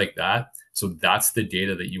 things like that. So that's the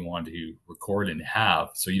data that you want to record and have.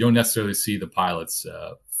 So you don't necessarily see the pilot's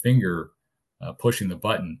finger pushing the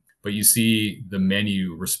button, but you see the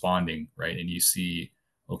menu responding, right? And you see,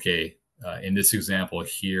 okay, in this example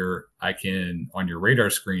here, I can, on your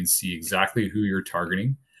radar screen, see exactly who you're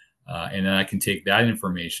targeting. And then I can take that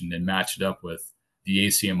information and match it up with the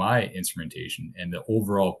ACMI instrumentation and the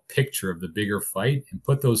overall picture of the bigger fight, and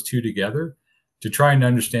put those two together to try and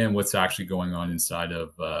understand what's actually going on inside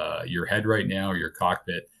of your head right now, or your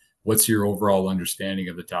cockpit. What's your overall understanding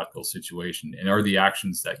of the tactical situation? And are the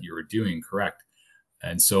actions that you are doing correct?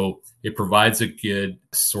 And so it provides a good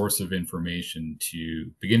source of information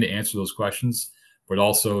to begin to answer those questions, but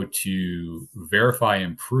also to verify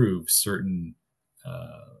and prove certain,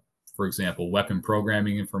 for example, weapon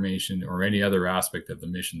programming information, or any other aspect of the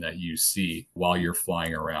mission that you see while you're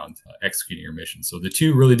flying around executing your mission. So the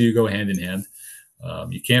two really do go hand in hand.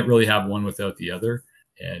 You can't really have one without the other.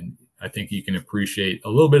 And I think you can appreciate a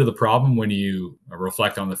little bit of the problem when you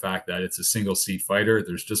reflect on the fact that it's a single seat fighter.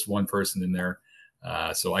 There's just one person in there.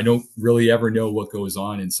 So I don't really ever know what goes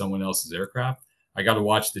on in someone else's aircraft. I got to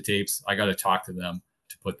watch the tapes. I got to talk to them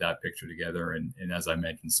to put that picture together. And as I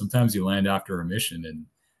mentioned, sometimes you land after a mission and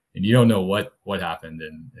you don't know what happened.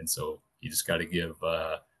 And so you just got to give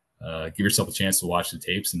yourself a chance to watch the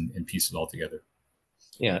tapes and piece it all together.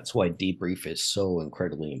 Yeah, that's why debrief is so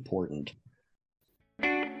incredibly important.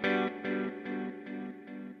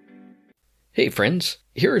 Hey friends,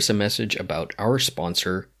 here is a message about our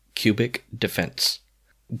sponsor, Cubic Defense.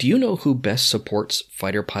 Do you know who best supports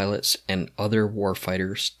fighter pilots and other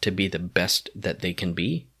warfighters to be the best that they can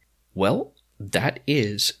be? Well, that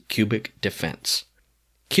is Cubic Defense.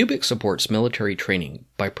 Cubic supports military training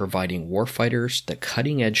by providing warfighters the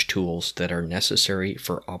cutting-edge tools that are necessary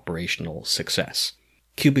for operational success.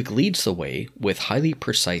 Cubic leads the way with highly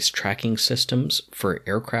precise tracking systems for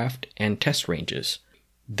aircraft and test ranges.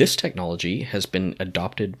 This technology has been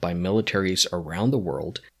adopted by militaries around the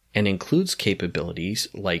world and includes capabilities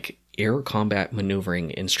like Air Combat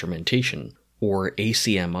Maneuvering Instrumentation, or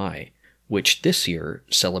ACMI, which this year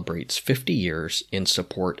celebrates 50 years in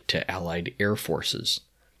support to Allied air forces.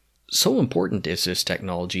 So important is this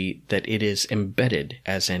technology that it is embedded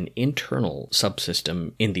as an internal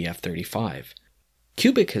subsystem in the F-35.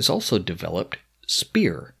 Cubic has also developed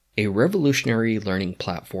SPEAR, a revolutionary learning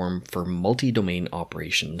platform for multi-domain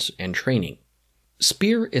operations and training.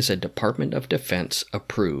 SPEAR is a Department of Defense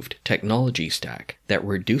approved technology stack that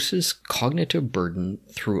reduces cognitive burden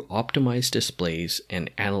through optimized displays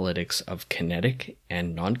and analytics of kinetic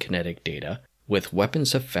and non-kinetic data with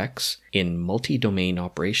weapons effects in multi-domain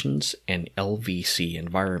operations and LVC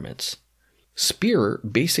environments. SPEAR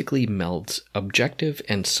basically melds objective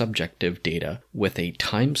and subjective data with a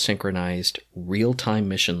time-synchronized, real-time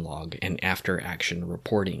mission log and after-action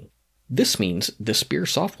reporting. This means the SPEAR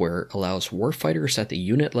software allows warfighters at the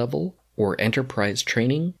unit level or enterprise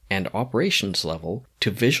training and operations level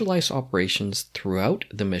to visualize operations throughout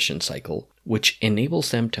the mission cycle, which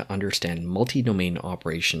enables them to understand multi-domain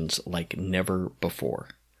operations like never before.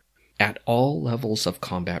 At all levels of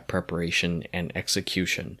combat preparation and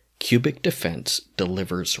execution, Cubic Defense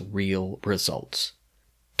delivers real results.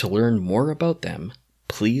 To learn more about them,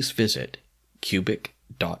 please visit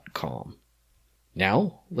cubic.com.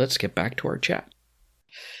 Now, let's get back to our chat.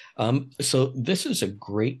 So this is a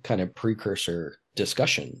great kind of precursor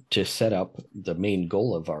discussion to set up the main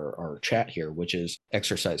goal of our chat here, which is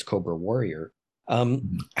Exercise Cobra Warrior.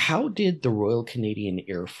 How did the Royal Canadian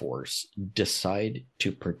Air Force decide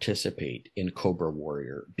to participate in Cobra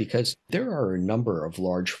Warrior? Because there are a number of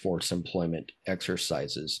large force employment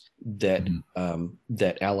exercises that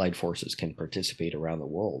that Allied forces can participate around the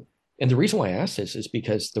world. And the reason why I ask this is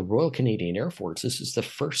because the Royal Canadian Air Force, this is the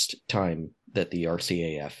first time that the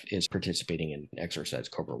RCAF is participating in Exercise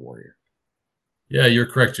Cobra Warrior. Yeah, you're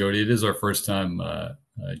correct, Jody. It is our first time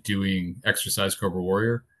doing Exercise Cobra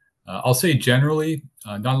Warrior. I'll say generally,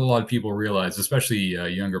 not a lot of people realize, especially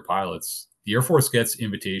younger pilots, the Air Force gets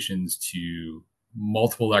invitations to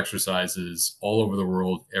multiple exercises all over the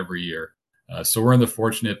world every year. So we're in the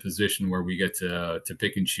fortunate position where we get to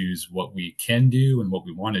pick and choose what we can do and what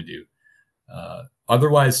we want to do.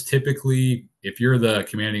 Otherwise, typically, if you're the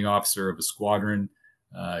commanding officer of a squadron,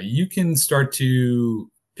 you can start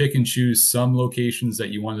to pick and choose some locations that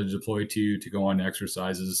you want to deploy to go on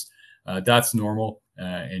exercises. That's normal,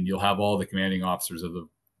 and you'll have all the commanding officers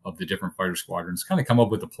of the different fighter squadrons kind of come up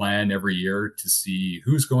with a plan every year to see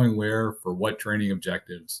who's going where for what training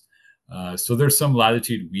objectives. So there's some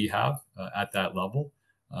latitude we have at that level,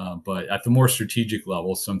 but at the more strategic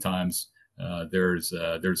level, sometimes there's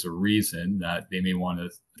a reason that they may want to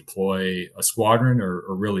deploy a squadron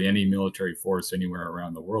or really any military force anywhere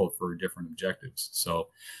around the world for different objectives. So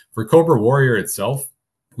for Cobra Warrior itself,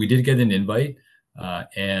 we did get an invite,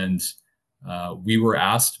 and we were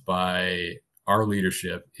asked by our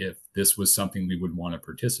leadership if this was something we would want to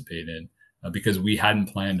participate in, because we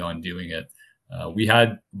hadn't planned on doing it. We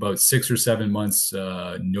had about 6 or 7 months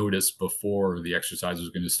notice before the exercise was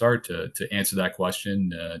going to start to answer that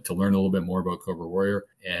question, to learn a little bit more about Cobra Warrior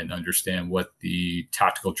and understand what the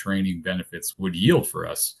tactical training benefits would yield for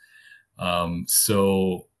us.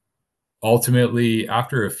 So ultimately,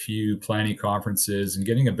 after a few planning conferences and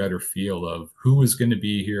getting a better feel of who was going to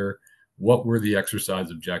be here, what were the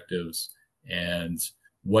exercise objectives, and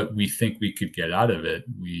what we think we could get out of it,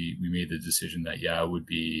 we made the decision that, yeah, it would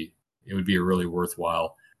be a really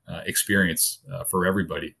worthwhile experience for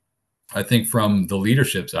everybody. I think from the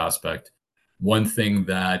leadership's aspect, one thing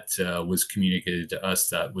that was communicated to us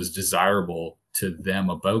that was desirable to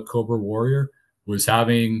them about Cobra Warrior was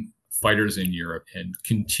having fighters in Europe and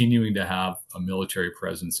continuing to have a military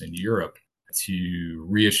presence in Europe to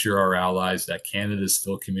reassure our allies that Canada is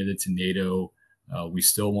still committed to NATO. We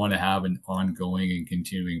still want to have an ongoing and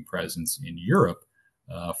continuing presence in Europe.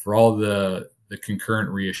 for all the concurrent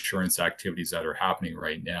reassurance activities that are happening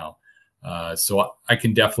right now. So I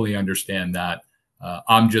can definitely understand that.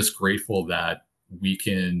 I'm just grateful that we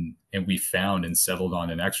found and settled on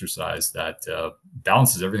an exercise that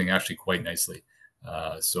balances everything actually quite nicely.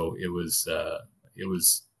 So it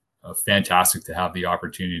was fantastic to have the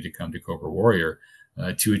opportunity to come to Cobra Warrior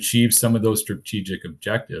to achieve some of those strategic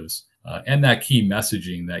objectives and that key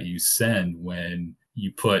messaging that you send when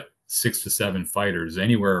you put 6 to 7 fighters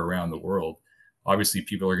anywhere around the world. Obviously,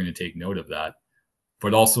 people are going to take note of that,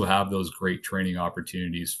 but also have those great training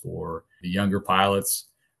opportunities for the younger pilots,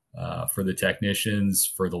 for the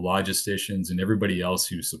technicians, for the logisticians, and everybody else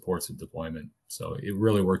who supports the deployment. So it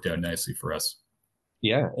really worked out nicely for us.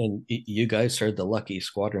 Yeah, and you guys are the lucky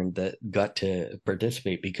squadron that got to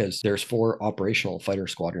participate, because there's 4 operational fighter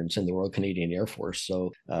squadrons in the Royal Canadian Air Force.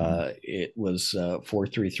 So it was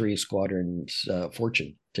 433 Squadron's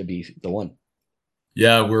fortune to be the one.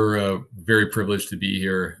 Yeah, we're very privileged to be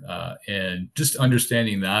here. And just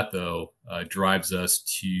understanding that, though, drives us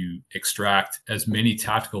to extract as many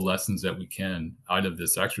tactical lessons that we can out of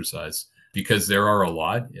this exercise, because there are a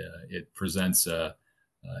lot. It presents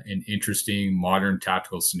an interesting modern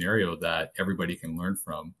tactical scenario that everybody can learn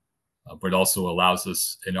from, but also allows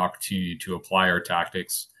us an opportunity to apply our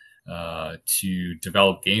tactics, to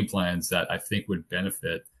develop game plans that I think would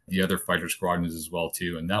benefit the other fighter squadrons as well,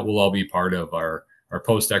 too. And that will all be part of our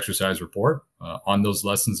post-exercise report on those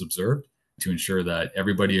lessons observed, to ensure that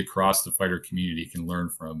everybody across the fighter community can learn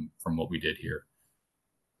from what we did here.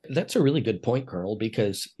 That's a really good point, Colonel,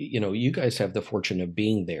 because you guys have the fortune of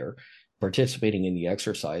being there, participating in the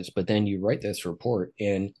exercise, but then you write this report,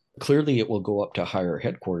 and clearly it will go up to higher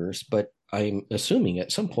headquarters, but I'm assuming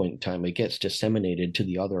at some point in time it gets disseminated to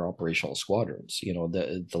the other operational squadrons,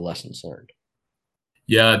 the lessons learned.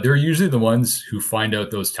 Yeah, they're usually the ones who find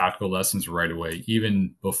out those tactical lessons right away,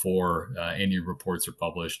 even before any reports are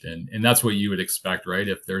published. And that's what you would expect, right?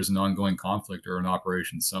 If there's an ongoing conflict or an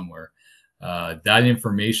operation somewhere, that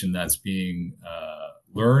information that's being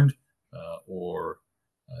learned or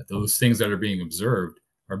those things that are being observed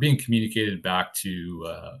are being communicated back to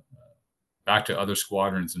other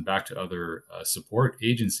squadrons and back to other support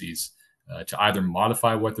agencies to either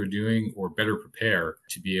modify what they're doing or better prepare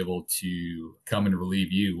to be able to come and relieve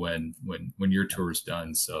you when your tour is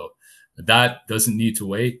done. So that doesn't need to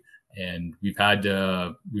wait. And we've had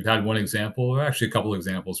one example, or actually a couple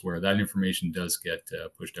examples, where that information does get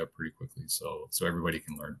pushed out pretty quickly, so everybody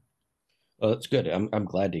can learn. Well, that's good. I'm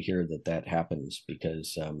glad to hear that happens,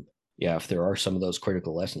 because if there are some of those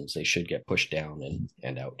critical lessons, they should get pushed down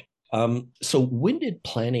and out. So when did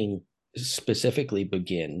planning specifically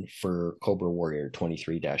begin for Cobra Warrior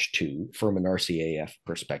 23-2 from an RCAF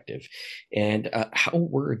perspective? And how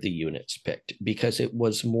were the units picked? Because it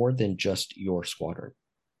was more than just your squadron.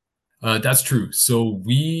 That's true. So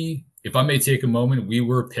if I may take a moment, we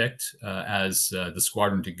were picked as the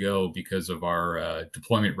squadron to go because of our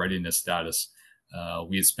deployment readiness status.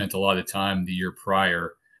 We had spent a lot of time the year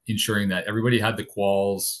prior ensuring that everybody had the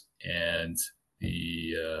quals and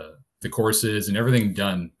the courses and everything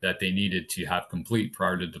done that they needed to have complete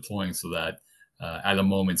prior to deploying, so that at a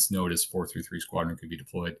moment's notice, 433 Squadron could be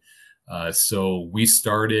deployed. So we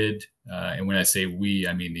started, and when I say we,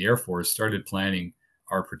 I mean the Air Force, started planning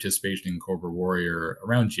our participation in Cobra Warrior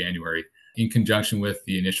around January, in conjunction with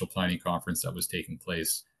the initial planning conference that was taking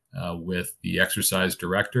place with the exercise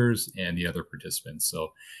directors and the other participants.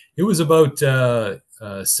 So it was about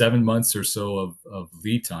 7 months or so of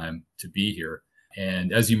lead time to be here.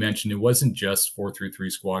 And as you mentioned, it wasn't just 433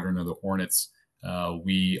 Squadron or the Hornets.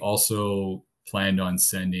 We also planned on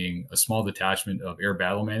sending a small detachment of air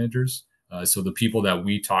battle managers. So the people that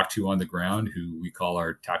we talk to on the ground, who we call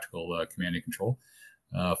our tactical command and control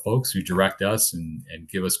folks, who direct us and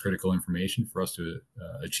give us critical information for us to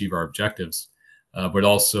achieve our objectives. But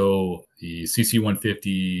also the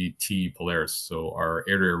CC-150 Polaris, so our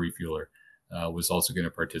air-to-air refueler, was also going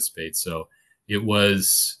to participate. So it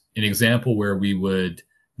was an example where we would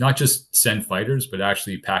not just send fighters, but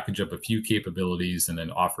actually package up a few capabilities and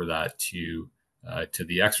then offer that to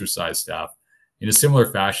the exercise staff in a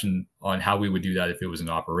similar fashion on how we would do that if it was an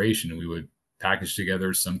operation. We would package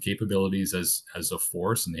together some capabilities as a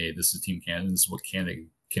force, and hey, this is Team Canada, this is what Canada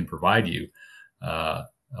can provide you.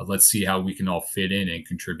 Let's see how we can all fit in and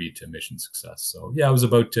contribute to mission success. So yeah, it was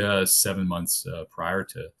about 7 months prior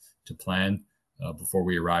to plan before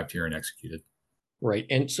we arrived here and executed. Right.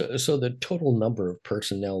 And so the total number of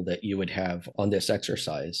personnel that you would have on this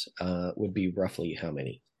exercise would be roughly how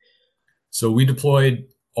many? So we deployed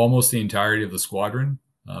almost the entirety of the squadron,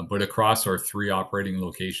 but across our 3 operating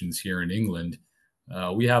locations here in England,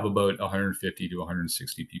 we have about 150 to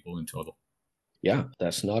 160 people in total. Yeah,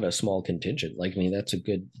 that's not a small contingent. Like, I mean, that's a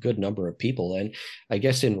good number of people. And I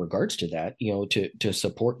guess in regards to that, to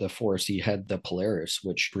support the force, you had the Polaris,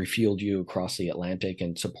 which refueled you across the Atlantic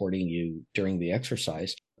and supporting you during the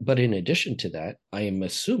exercise. But in addition to that, I am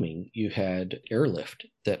assuming you had airlift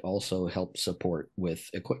that also helped support with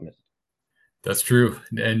equipment. That's true,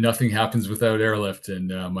 and nothing happens without airlift. And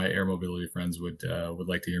my air mobility friends would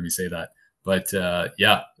like to hear me say that. But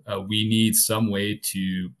we need some way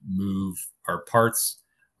to move our parts,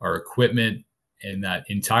 our equipment, and that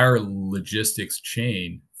entire logistics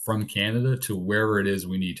chain from Canada to wherever it is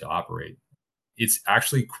we need to operate. It's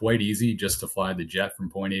actually quite easy just to fly the jet from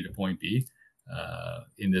point A to point B.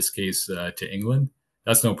 In this case, to England,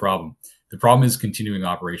 that's no problem. The problem is continuing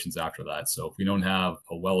operations after that. So if we don't have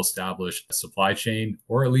a well-established supply chain,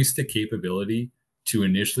 or at least the capability to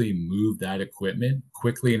initially move that equipment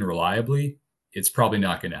quickly and reliably, it's probably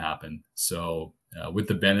not going to happen. So with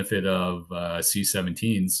the benefit of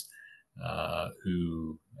C-17s,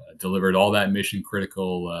 who delivered all that mission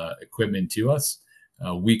critical equipment to us,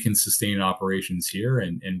 we can sustain operations here.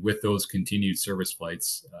 And with those continued service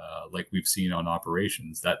flights, like we've seen on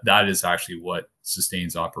operations, that is actually what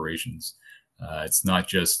sustains operations. It's not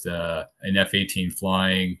just an F-18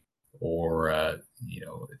 flying or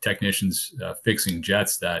technicians fixing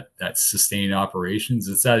jets that sustain operations.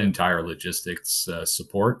 It's that entire logistics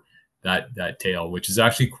support, that tail, which is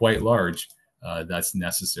actually quite large, that's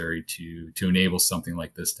necessary to enable something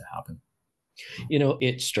like this to happen.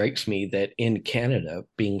 It strikes me that in Canada,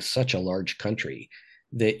 being such a large country,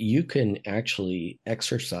 that you can actually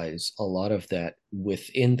exercise a lot of that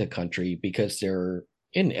within the country because they're,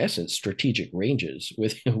 in essence, strategic ranges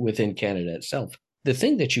within Canada itself. The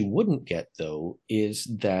thing that you wouldn't get, though, is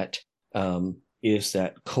that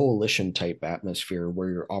coalition type atmosphere where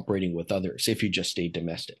you're operating with others if you just stay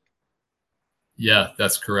domestic. Yeah,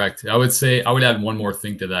 that's correct. I would say I would add one more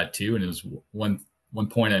thing to that too, and it was one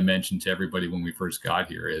point I mentioned to everybody when we first got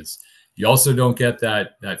here is you also don't get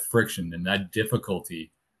that friction and that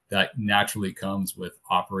difficulty that naturally comes with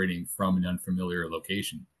operating from an unfamiliar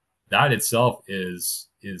location. That itself is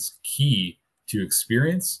key to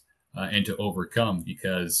experience and to overcome,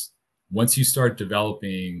 because once you start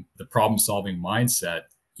developing the problem solving mindset,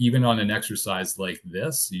 even on an exercise like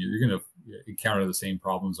this, you're going to encounter the same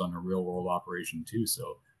problems on a real world operation too.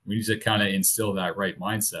 So we need to kind of instill that right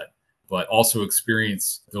mindset, but also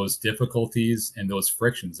experience those difficulties and those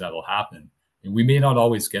frictions that'll happen. And we may not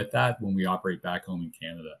always get that when we operate back home in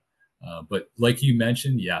Canada. But like you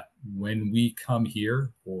mentioned, when we come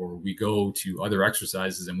here or we go to other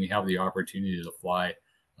exercises and we have the opportunity to fly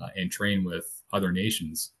and train with other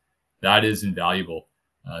nations, that is invaluable.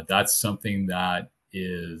 That's something that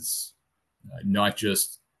is not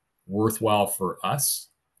just worthwhile for us.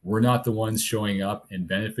 We're not the ones showing up and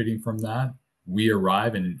benefiting from that. We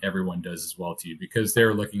arrive and everyone does as well too, because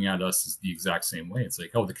they're looking at us as the exact same way. It's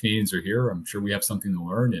like, oh, the Canadians are here. I'm sure we have something to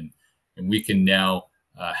learn, and we can now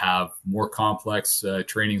have more complex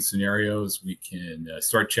training scenarios. We can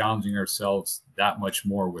start challenging ourselves that much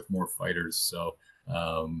more with more fighters. So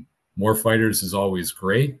more fighters is always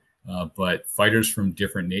great, but fighters from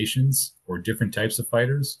different nations or different types of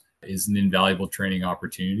fighters is an invaluable training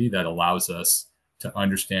opportunity that allows us to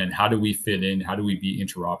understand how do we fit in, how do we be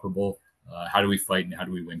interoperable, how do we fight, and how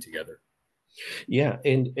do we win together. Yeah,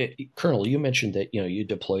 and Colonel, you mentioned that you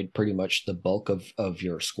deployed pretty much the bulk of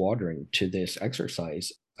your squadron to this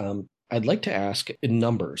exercise. I'd like to ask in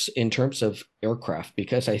numbers in terms of aircraft,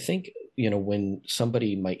 because I think when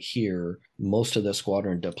somebody might hear most of the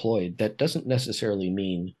squadron deployed, that doesn't necessarily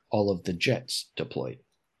mean all of the jets deployed.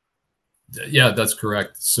 Yeah, that's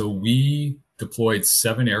correct. So we deployed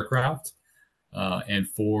 7 aircraft, and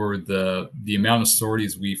for the amount of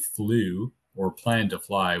sorties we flew or planned to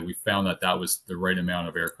fly, we found that was the right amount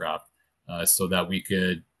of aircraft, so that we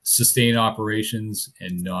could sustain operations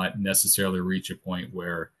and not necessarily reach a point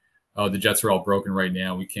where, oh, the jets are all broken right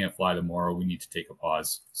now, we can't fly tomorrow, we need to take a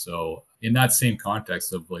pause. So in that same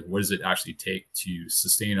context of like, what does it actually take to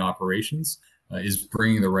sustain operations, is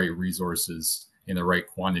bringing the right resources in the right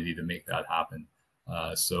quantity to make that happen.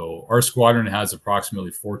 So our squadron has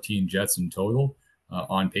approximately 14 jets in total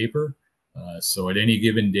on paper. So at any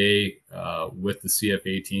given day with the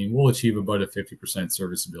CF-18, we'll achieve about a 50%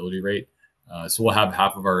 serviceability rate. So we'll have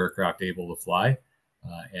half of our aircraft able to fly.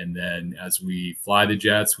 And then as we fly the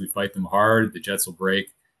jets, we fight them hard, the jets will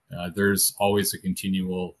break. There's always a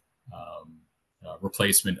continual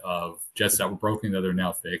replacement of jets that were broken that are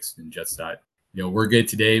now fixed, and jets that we're good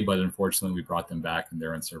today, but unfortunately we brought them back and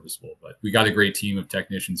they're unserviceable. But we got a great team of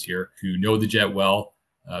technicians here who know the jet well,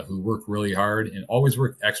 who work really hard and always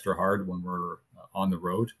work extra hard when we're on the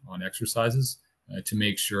road on exercises to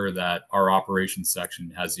make sure that our operations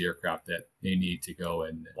section has the aircraft that they need to go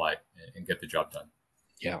and fly and get the job done.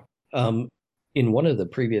 Yeah. In one of the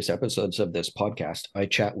previous episodes of this podcast, I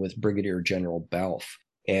chat with Brigadier General Balfe,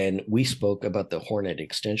 and we spoke about the Hornet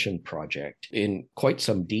extension project in quite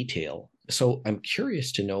some detail. So I'm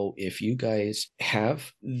curious to know if you guys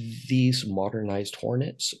have these modernized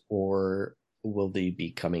Hornets, or will they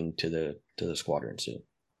be coming to the squadron soon?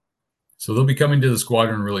 So they'll be coming to the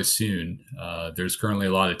squadron really soon. There's currently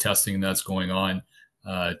a lot of testing that's going on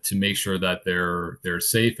to make sure that they're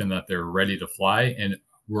safe and that they're ready to fly. And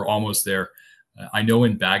we're almost there. I know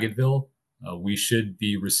in Bagotville, we should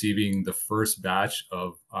be receiving the first batch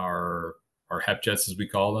of our HEP jets, as we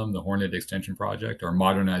call them, the Hornet Extension Project, our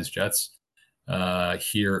modernized jets,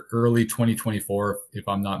 here early 2024, if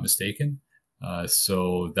I'm not mistaken.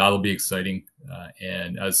 So that'll be exciting.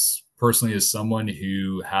 And as personally, as someone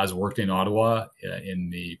who has worked in Ottawa in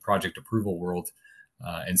the project approval world,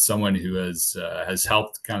 and someone who has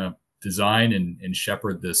helped kind of design and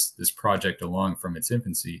shepherd this project along from its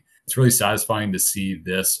infancy, it's really satisfying to see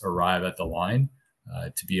this arrive at the line,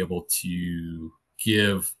 to be able to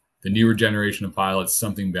give the newer generation of pilots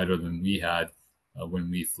something better than we had when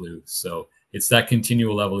we flew. So it's that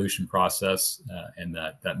continual evolution process and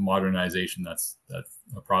that modernization that's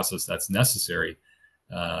a process that's necessary,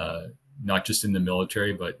 not just in the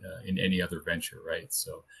military, but in any other venture, right?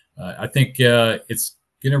 So I think it's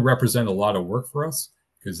going to represent a lot of work for us,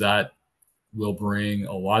 because that will bring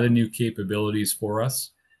a lot of new capabilities for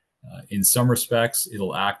us. In some respects,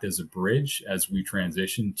 it'll act as a bridge as we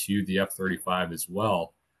transition to the F-35 as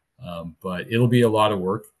well. But it'll be a lot of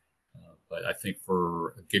work. But I think for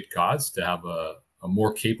a good cause to have a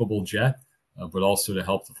more capable jet, but also to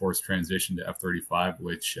help the force transition to F-35,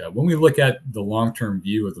 which when we look at the long-term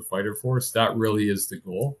view of the fighter force, that really is the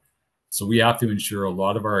goal. So we have to ensure a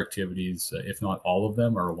lot of our activities, if not all of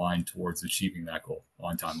them, are aligned towards achieving that goal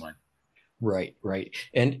on timeline. Right.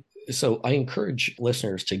 And so I encourage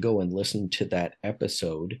listeners to go and listen to that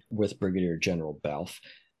episode with Brigadier General Balfe.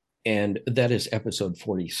 And that is episode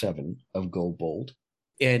 47 of Go Bold.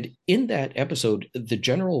 And in that episode, the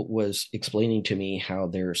general was explaining to me how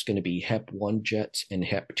there's going to be HEP-1 jets and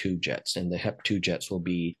HEP-2 jets. And the HEP-2 jets will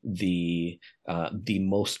be the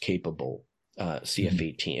most capable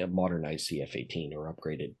CF-18, a modernized CF-18 or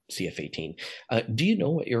upgraded CF-18. Do you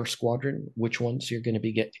know at your squadron which ones you're going to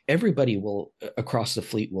be getting? Everybody will, across the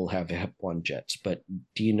fleet, will have HEP-1 jets, but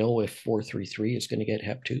do you know if 433 is going to get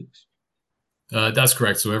HEP-2s? That's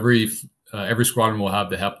correct. So every squadron will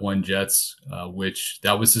have the HEP-1 jets, which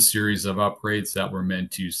that was a series of upgrades that were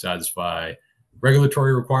meant to satisfy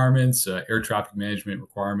regulatory requirements, air traffic management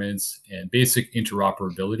requirements, and basic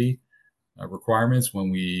interoperability requirements when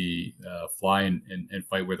we fly and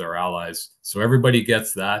fight with our allies. So everybody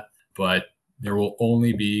gets that, but there will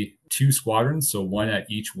only be 2 squadrons, so 1 at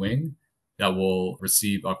each wing, that will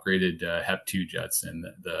receive upgraded HEP-2 jets. And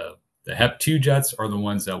the HEP-2 jets are the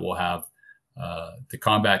ones that will have the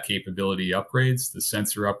combat capability upgrades, the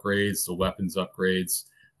sensor upgrades, the weapons upgrades,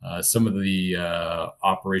 some of the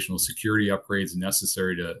operational security upgrades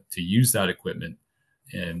necessary to use that equipment.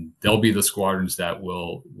 And they'll be the squadrons that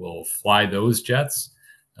will fly those jets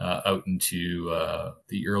out into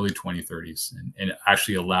the early 2030s and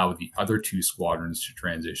actually allow the other 2 squadrons to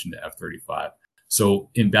transition to F-35. So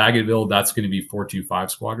in Bagotville, that's going to be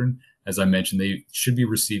 425 Squadron. As I mentioned, they should be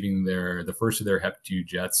receiving the first of their HEP-2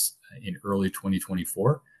 jets in early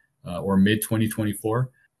 2024 or mid 2024,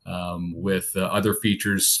 with other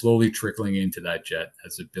features slowly trickling into that jet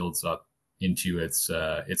as it builds up into its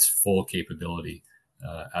full capability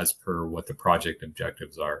as per what the project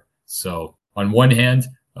objectives are. So on one hand,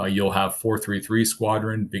 you'll have 433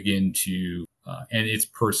 Squadron begin to, and its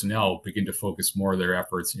personnel begin to focus more of their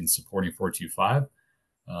efforts in supporting 425.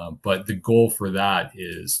 But the goal for that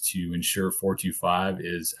is to ensure 425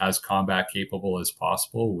 is as combat capable as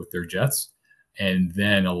possible with their jets, and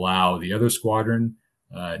then allow the other squadron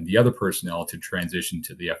and the other personnel to transition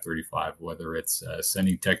to the F-35, whether it's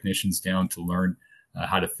sending technicians down to learn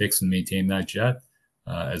how to fix and maintain that jet,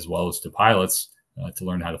 as well as to pilots to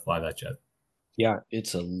learn how to fly that jet. Yeah,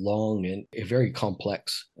 it's a long and a very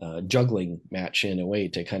complex juggling match in a way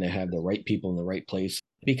to kind of have the right people in the right place,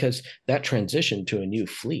 because that transition to a new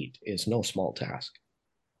fleet is no small task.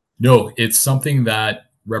 No, it's something that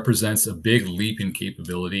represents a big leap in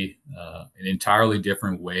capability, an entirely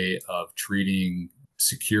different way of treating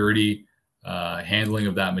security, handling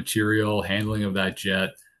of that material, handling of that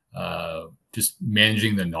jet, just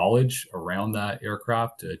managing the knowledge around that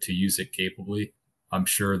aircraft to use it capably. I'm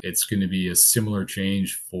sure it's going to be a similar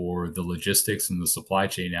change for the logistics and the supply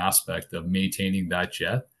chain aspect of maintaining that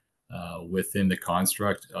jet within the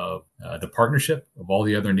construct of the partnership of all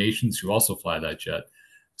the other nations who also fly that jet.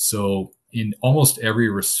 So in almost every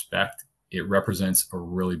respect, it represents a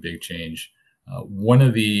really big change. One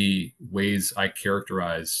of the ways I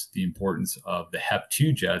characterize the importance of the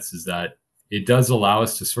HEP-2 jets is that it does allow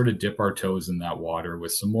us to sort of dip our toes in that water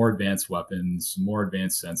with some more advanced weapons, some more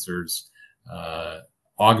advanced sensors,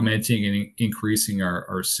 augmenting and increasing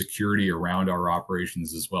our security around our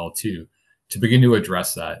operations as well, too, to begin to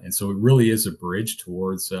address that. And so it really is a bridge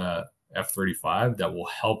towards F-35 that will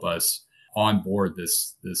help us onboard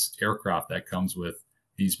this aircraft that comes with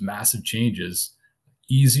these massive changes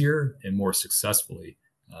easier and more successfully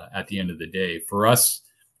at the end of the day. For us,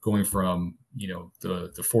 going from the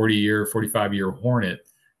 45-year Hornet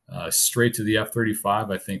straight to the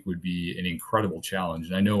F-35, I think would be an incredible challenge.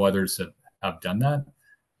 And I know others have done that.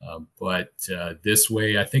 But this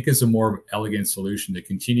way, I think, is a more elegant solution to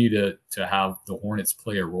continue to have the Hornets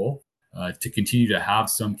play a role, to continue to have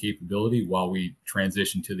some capability while we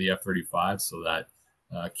transition to the F-35 so that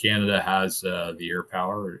Canada has the air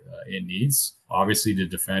power it needs, obviously, to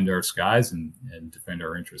defend our skies and defend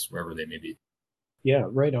our interests wherever they may be. Yeah,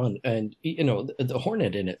 right on. And, the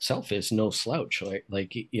Hornet in itself is no slouch.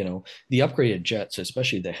 Like the upgraded jets,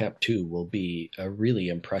 especially the HEP-2, will be a really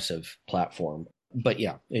impressive platform. But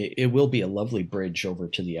yeah, it will be a lovely bridge over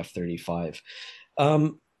to the F-35.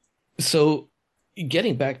 So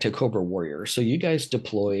getting back to Cobra Warrior, so you guys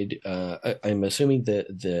deployed, I'm assuming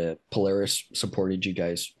the Polaris supported you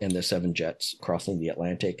guys and the 7 jets crossing the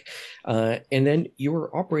Atlantic. And then you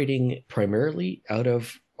were operating primarily out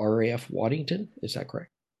of RAF Waddington, is that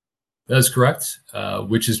correct? That's correct,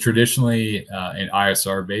 which is traditionally an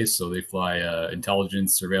ISR base. So they fly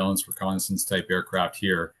intelligence, surveillance, reconnaissance type aircraft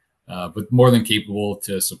here, but more than capable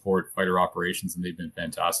to support fighter operations, and they've been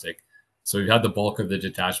fantastic. So we've had the bulk of the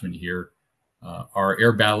detachment here. Our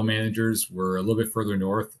air battle managers were a little bit further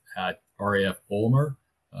north at RAF Waddington,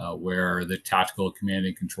 where the Tactical Command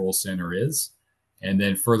and Control Center is. And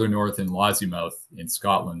then further north in Lossiemouth in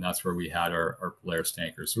Scotland, that's where we had our Polaris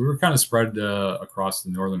tankers. So we were kind of spread across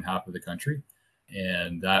the northern half of the country.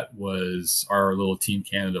 And that was our little Team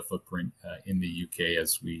Canada footprint in the UK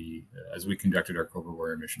as we conducted our Cobra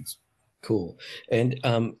Warrior missions. Cool. And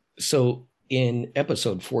so in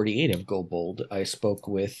episode 48 of Go Bold, I spoke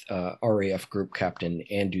with RAF Group Captain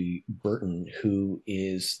Andy Burton, who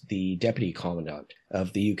is the Deputy Commandant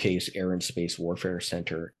of the UK's Air and Space Warfare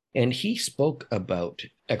Centre. And he spoke about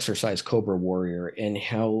Exercise Cobra Warrior and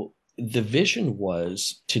how the vision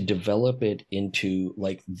was to develop it into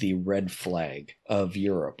like the red flag of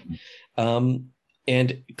Europe.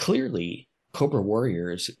 And clearly, Cobra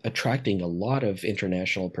Warrior is attracting a lot of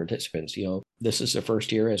international participants. This is the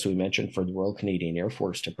first year, as we mentioned, for the Royal Canadian Air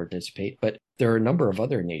Force to participate, but there are a number of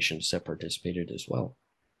other nations that participated as well.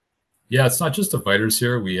 Yeah, it's not just the fighters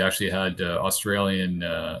here. We actually had Australian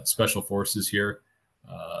Special Forces here.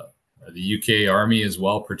 The UK Army as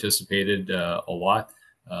well participated a lot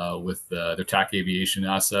with their TAC aviation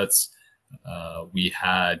assets. We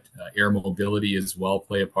had air mobility as well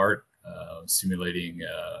play a part, simulating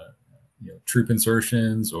troop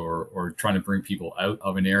insertions or trying to bring people out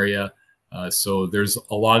of an area. So there's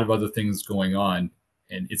a lot of other things going on,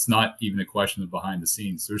 and it's not even a question of behind the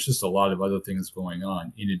scenes. There's just a lot of other things going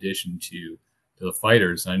on in addition to the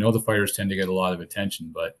fighters. And I know the fighters tend to get a lot of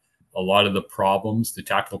attention, but a lot of the problems, the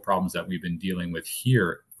tactical problems that we've been dealing with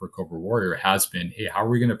here for Cobra Warrior has been, hey, how are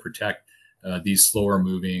we going to protect these slower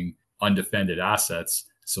moving, undefended assets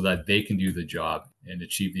so that they can do the job and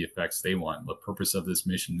achieve the effects they want? The purpose of this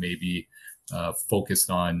mission may be focused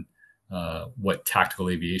on what tactical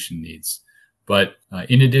aviation needs. But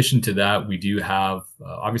in addition to that, we do have,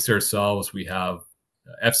 obviously ourselves, we have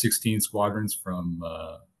F-16 squadrons from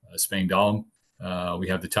Spangdahlem. We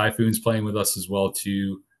have the Typhoons playing with us as well,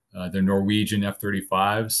 too. The Norwegian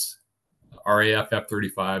F-35s, RAF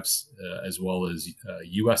F-35s, as well as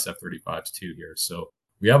US F-35s too here. So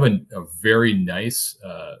we have a very nice,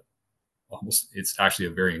 it's actually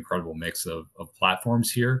a very incredible mix of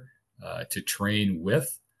platforms here to train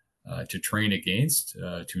with, to train against,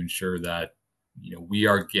 to ensure that we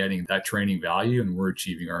are getting that training value and we're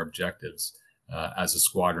achieving our objectives as a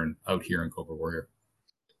squadron out here in Cobra Warrior.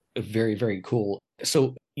 Very, very cool.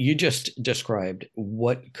 So you just described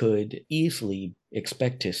what could easily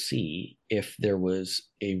expect to see if there was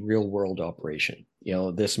a real world operation,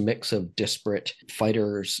 this mix of disparate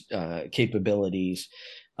fighters, capabilities.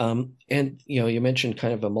 And, you mentioned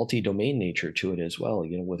kind of a multi-domain nature to it as well,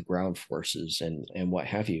 with ground forces and what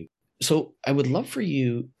have you. So I would love for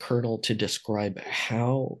you, Colonel, to describe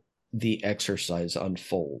how the exercise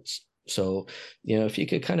unfolds. So, if you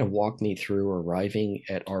could kind of walk me through arriving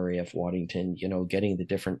at RAF Waddington, getting the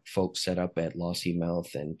different folks set up at Lossy Mouth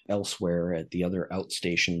and elsewhere at the other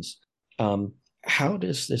outstations. Um, how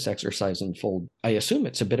does this exercise unfold? I assume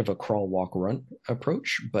it's a bit of a crawl, walk, run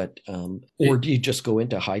approach, but or It, do you just go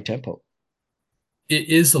into high tempo? it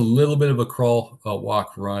is a little bit of a crawl,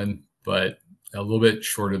 walk, run, but a little bit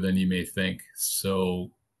shorter than you may think. So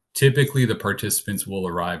typically the participants will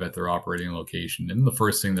arrive at their operating location, and the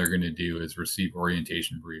first thing they're going to do is receive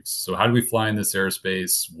orientation briefs. So how do we fly in this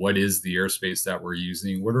airspace? What is the airspace that we're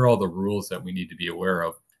using? What are all the rules that we need to be aware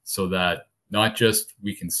of so that not just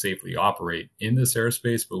we can safely operate in this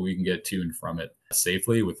airspace, but we can get to and from it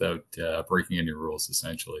safely without breaking any rules,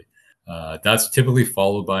 essentially. That's typically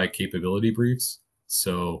followed by capability briefs.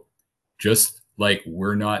 So just like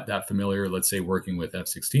we're not that familiar, let's say, working with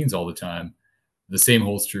F-16s all the time, the same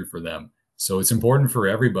holds true for them. So it's important for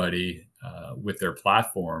everybody with their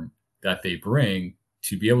platform that they bring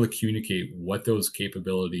to be able to communicate what those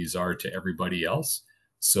capabilities are to everybody else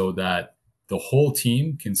so that the whole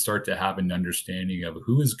team can start to have an understanding of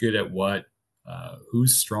who is good at what,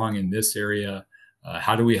 who's strong in this area,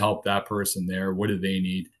 how do we help that person there, what do they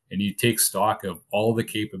need? And you take stock of all the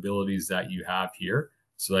capabilities that you have here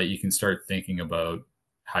so that you can start thinking about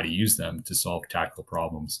how to use them to solve tactical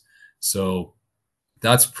problems. So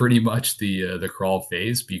that's pretty much the crawl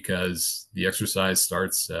phase, because the exercise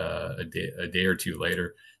starts a day or two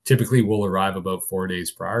later. Typically, we'll arrive about 4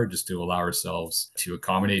 days prior just to allow ourselves to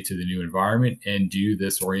accommodate to the new environment and do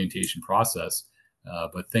this orientation process.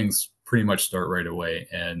 But things pretty much start right away.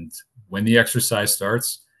 And when the exercise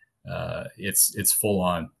starts, it's full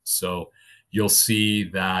on. So you'll see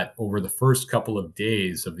that over the first couple of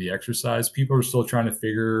days of the exercise, people are still trying to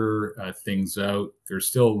figure things out. They're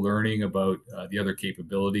still learning about the other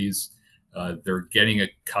capabilities. They're getting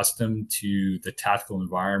accustomed to the tactical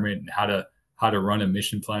environment and how to run a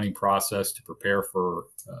mission planning process to prepare for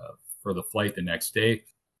the flight the next day.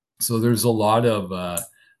 So there's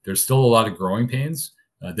there's still a lot of growing pains.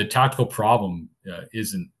 The tactical problem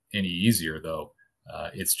isn't any easier, though.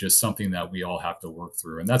 It's just something that we all have to work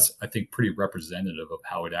through. And that's, I think, pretty representative of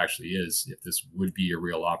how it actually is if this would be a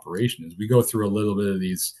real operation. Is we go through a little bit of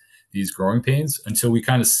these growing pains until we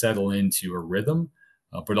kind of settle into a rhythm,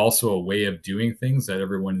 but also a way of doing things that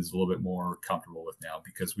everyone is a little bit more comfortable with now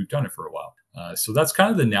because we've done it for a while. So that's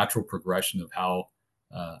kind of the natural progression of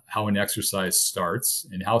how an exercise starts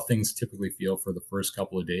and how things typically feel for the first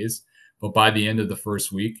couple of days. But by the end of the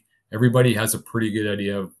first week, everybody has a pretty good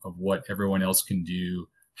idea of what everyone else can do,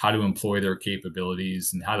 how to employ their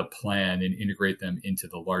capabilities, and how to plan and integrate them into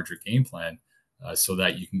the larger game plan so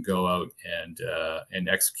that you can go out and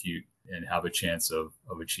execute and have a chance of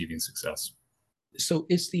achieving success. So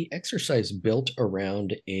is the exercise built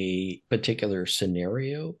around a particular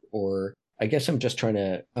scenario, or I guess I'm just trying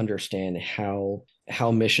to understand how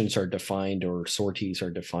missions are defined or sorties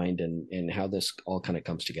are defined and how this all kind of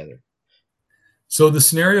comes together. So the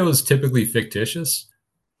scenario is typically fictitious,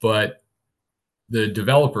 but the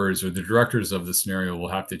developers or the directors of the scenario will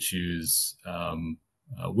have to choose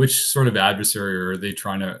which sort of adversary are they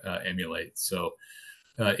trying to emulate. So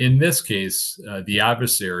in this case, the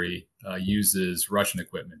adversary uses Russian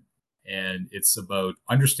equipment, and it's about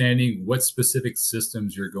understanding what specific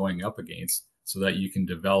systems you're going up against so that you can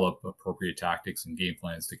develop appropriate tactics and game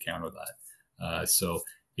plans to counter that. So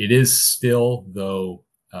it is still, though,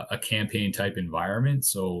 a campaign type environment.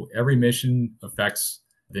 So every mission affects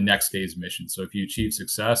the next day's mission. So if you achieve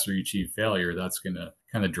success or you achieve failure, that's going to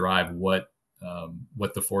kind of drive what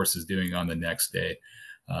the force is doing on the next day.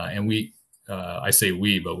 And I say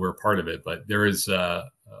we, but we're part of it. But there is a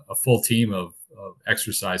full team of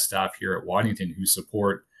exercise staff here at Waddington who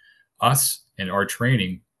support us and our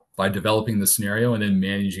training by developing the scenario and then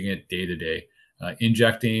managing it day to day,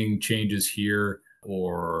 injecting changes here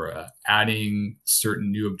or adding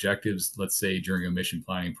certain new objectives, let's say during a mission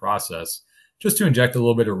planning process, just to inject a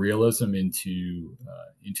little bit of realism into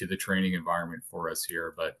the training environment for us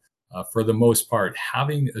here. But for the most part,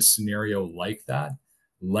 having a scenario like that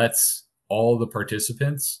lets all the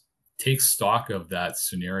participants take stock of that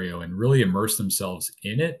scenario and really immerse themselves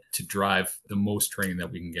in it to drive the most training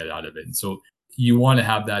that we can get out of it. And so you want to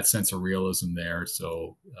have that sense of realism there.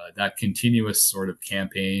 So that continuous sort of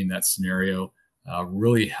campaign, that scenario,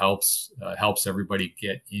 really helps everybody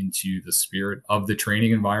get into the spirit of the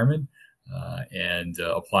training environment and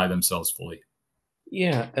apply themselves fully.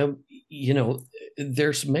 Yeah,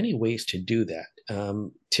 there's many ways to do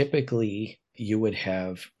that. Typically, you would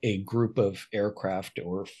have a group of aircraft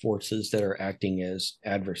or forces that are acting as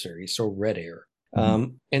adversaries, so red air.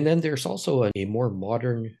 And then there's also a more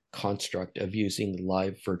modern construct of using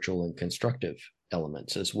live, virtual, and constructive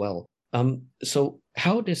elements as well. So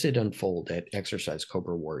how does it unfold at Exercise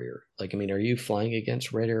Cobra Warrior? Like, I mean, are you flying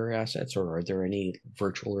against red air assets, or are there any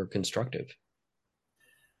virtual or constructive?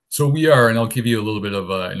 So we are, and I'll give you a little bit of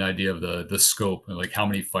an idea of the scope and like how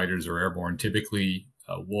many fighters are airborne. Typically,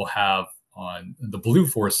 we'll have on the blue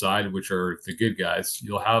force side, which are the good guys,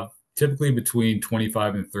 you'll have typically between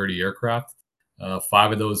 25 and 30 aircraft.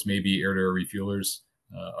 Five of those may be air-to-air refuelers.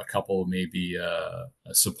 A couple may be a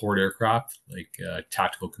support aircraft, like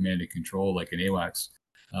tactical command and control, like an AWACS.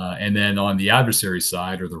 And then on the adversary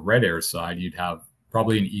side or the red air side, you'd have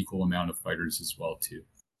probably an equal amount of fighters as well too.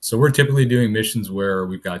 So we're typically doing missions where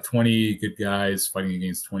we've got 20 good guys fighting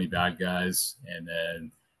against 20 bad guys. And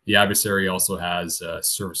then the adversary also has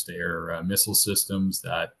surface-to-air missile systems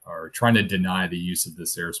that are trying to deny the use of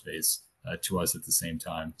this airspace to us at the same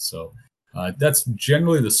time. So that's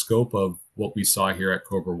generally the scope of what we saw here at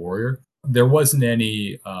Cobra Warrior. There wasn't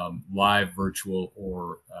any live, virtual,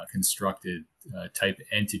 or constructed type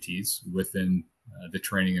entities within the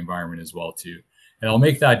training environment as well too. And I'll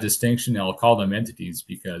make that distinction. I'll call them entities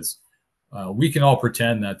because we can all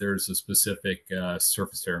pretend that there's a specific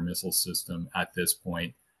surface-to-air missile system at this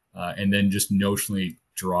point, and then just notionally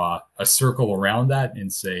draw a circle around that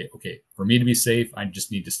and say, okay, for me to be safe, I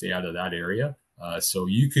just need to stay out of that area. So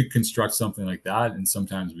you could construct something like that, and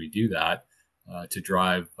sometimes we do that to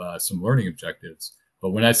drive some learning objectives.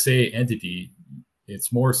 But when I say entity,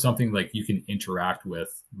 it's more something like you can interact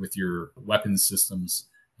with your weapons systems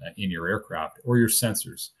in your aircraft or your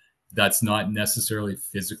sensors. That's not necessarily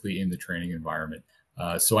physically in the training environment.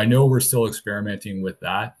 So I know we're still experimenting with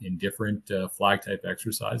that in different flag type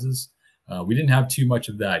exercises. We didn't have too much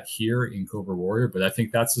of that here in Cobra Warrior, but I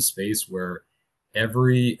think that's a space where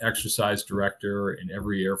every exercise director and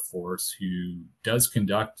every Air Force who does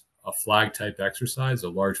conduct a flag type exercise, a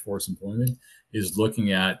large force employment, is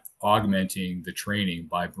looking at augmenting the training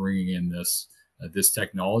by bringing in this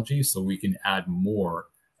technology so we can add more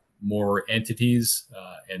entities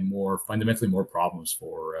and fundamentally more problems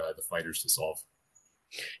for the fighters to solve.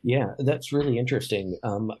 Yeah, that's really interesting.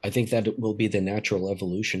 I think that it will be the natural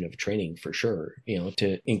evolution of training for sure,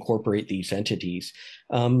 to incorporate these entities.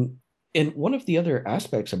 And one of the other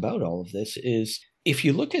aspects about all of this is if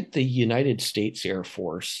you look at the United States Air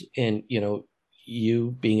Force and,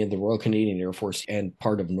 you being in the Royal Canadian Air Force and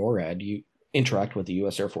part of NORAD, you interact with the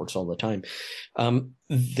U.S. Air Force all the time.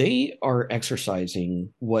 They are exercising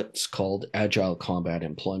what's called agile combat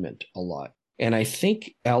employment a lot. And I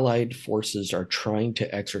think allied forces are trying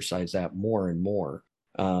to exercise that more and more.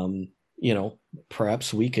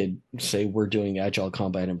 Perhaps we could say we're doing agile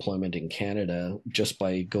combat employment in Canada just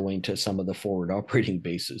by going to some of the forward operating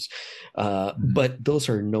bases. But those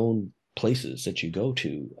are known places that you go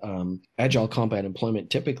to. Agile combat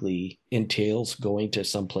employment typically entails going to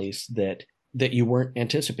some place that you weren't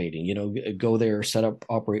anticipating, go there, set up,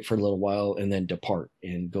 operate for a little while, and then depart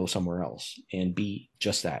and go somewhere else and be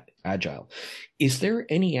just that, agile. Is there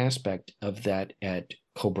any aspect of that at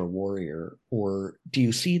Cobra Warrior, or do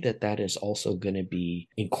you see that is also going to be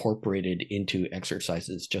incorporated into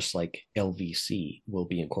exercises just like LVC will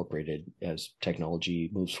be incorporated as technology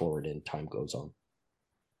moves forward and time goes on?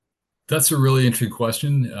 That's a really interesting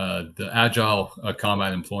question. The agile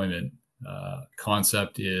combat employment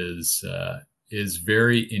concept is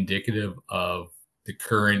very indicative of the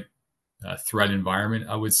current threat environment,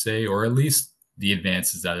 I would say, or at least the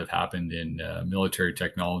advances that have happened in military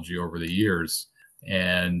technology over the years.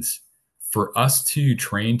 And for us to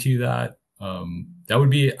train to that, that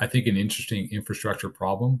would be, I think, an interesting infrastructure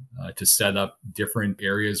problem to set up different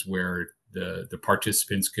areas where the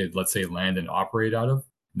participants could, let's say, land and operate out of.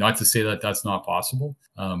 Not to say that that's not possible,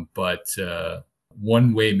 but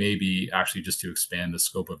one way may be actually just to expand the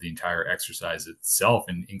scope of the entire exercise itself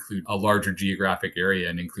and include a larger geographic area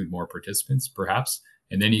and include more participants, perhaps.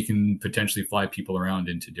 And then you can potentially fly people around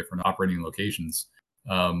into different operating locations.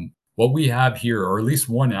 What we have here, or at least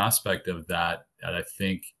one aspect of that I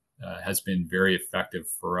think has been very effective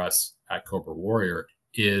for us at Cobra Warrior,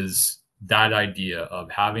 is that idea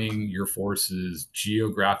of having your forces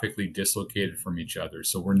geographically dislocated from each other.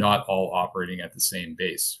 So we're not all operating at the same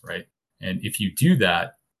base, right? And if you do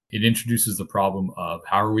that, it introduces the problem of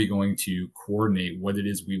how are we going to coordinate what it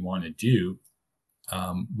is we want to do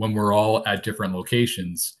when we're all at different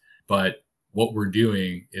locations, but what we're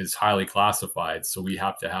doing is highly classified. So we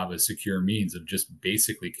have to have a secure means of just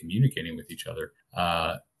basically communicating with each other.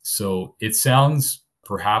 So it sounds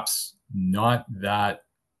perhaps not that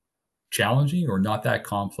challenging or not that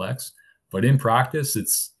complex. But in practice,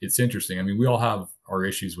 it's interesting. I mean, we all have our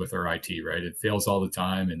issues with our IT, right? It fails all the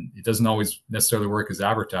time, and it doesn't always necessarily work as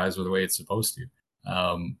advertised or the way it's supposed to.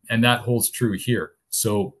 And that holds true here.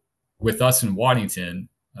 So with us in Waddington,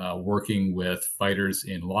 working with fighters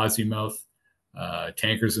in Lossiemouth,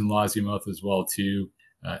 tankers in Lossiemouth as well too,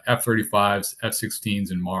 F-35s,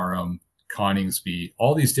 F-16s in Marham, Coningsby,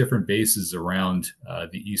 all these different bases around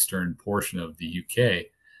the eastern portion of the UK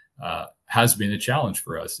has been a challenge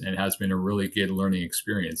for us and has been a really good learning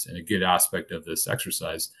experience and a good aspect of this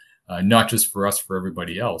exercise, not just for us, for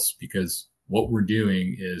everybody else, because what we're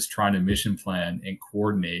doing is trying to mission plan and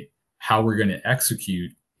coordinate how we're going to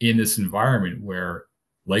execute in this environment where,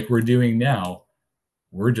 like we're doing now,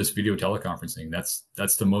 we're just video teleconferencing.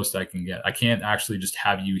 That's the most I can get. I can't actually just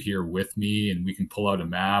have you here with me and we can pull out a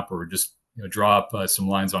map or just draw up some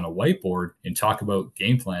lines on a whiteboard and talk about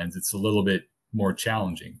game plans. It's a little bit more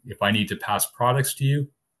challenging. If I need to pass products to you,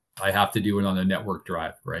 I have to do it on a network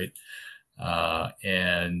drive, right?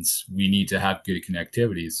 And we need to have good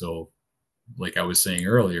connectivity. So like I was saying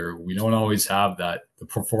earlier, we don't always have the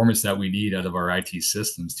performance that we need out of our IT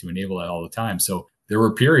systems to enable that all the time. So there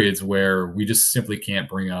were periods where we just simply can't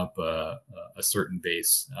bring up a certain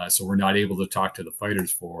base. So we're not able to talk to the fighters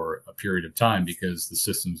for a period of time because the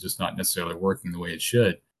system's just not necessarily working the way it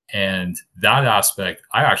should. And that aspect,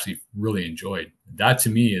 I actually really enjoyed. That to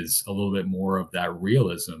me is a little bit more of that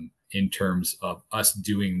realism in terms of us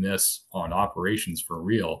doing this on operations for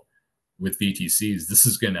real with VTCs. This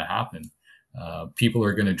is going to happen. People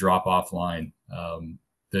are going to drop offline.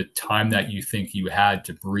 The time that you think you had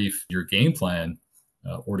to brief your game plan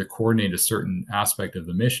or to coordinate a certain aspect of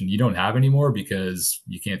the mission, you don't have anymore because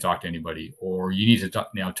you can't talk to anybody, or you need to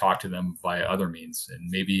now talk to them via other means. And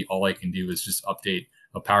maybe all I can do is just update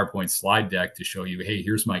a PowerPoint slide deck to show you, hey,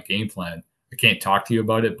 here's my game plan. I can't talk to you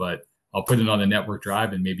about it, but I'll put it on a network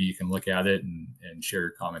drive and maybe you can look at it and share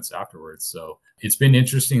your comments afterwards. So it's been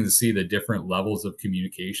interesting to see the different levels of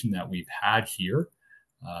communication that we've had here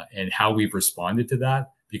and how we've responded to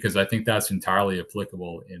that, because I think that's entirely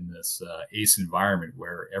applicable in this ACE environment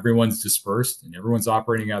where everyone's dispersed and everyone's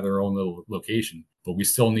operating at their own little location, but we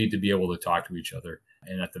still need to be able to talk to each other.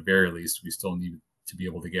 And at the very least, we still need to be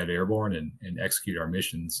able to get airborne and execute our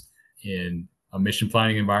missions in a mission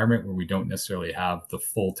planning environment where we don't necessarily have the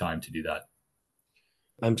full time to do that.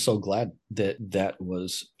 I'm so glad that that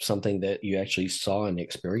was something that you actually saw and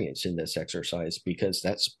experienced in this exercise, because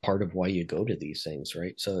that's part of why you go to these things,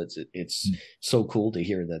 right? So it's so cool to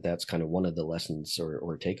hear that that's kind of one of the lessons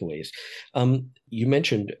or takeaways. You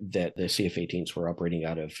mentioned that the CF-18s were operating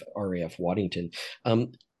out of RAF Waddington.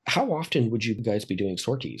 How often would you guys be doing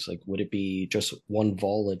sorties? Like, would it be just one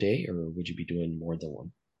vol a day, or would you be doing more than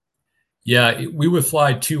one? Yeah, we would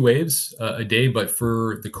fly 2 waves a day, but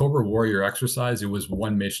for the Cobra Warrior exercise, it was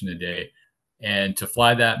 1 mission a day. And to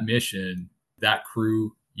fly that mission, that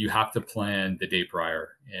crew, you have to plan the day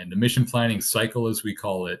prior. And the mission planning cycle, as we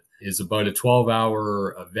call it, is about a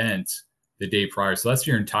 12-hour event the day prior. So that's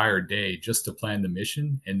your entire day just to plan the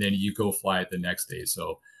mission, and then you go fly it the next day.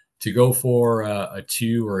 So to go for a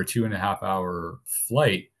 2 or a 2.5 hour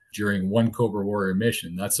flight during one Cobra Warrior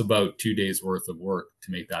mission, that's about 2 days worth of work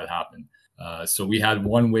to make that happen. So we had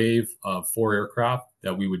 1 wave of 4 aircraft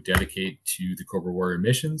that we would dedicate to the Cobra Warrior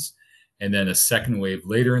missions, and then a second wave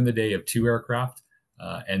later in the day of 2 aircraft.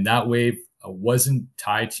 And that wave wasn't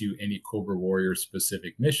tied to any Cobra Warrior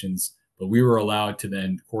specific missions, but we were allowed to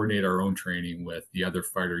then coordinate our own training with the other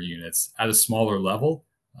fighter units at a smaller level,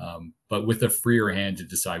 but with a freer hand to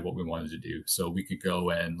decide what we wanted to do. So we could go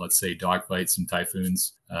and, let's say, dogfight some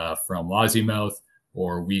Typhoons from Lossiemouth,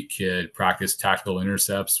 or we could practice tactical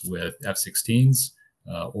intercepts with F-16s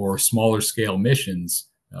or smaller scale missions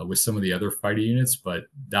with some of the other fighter units. But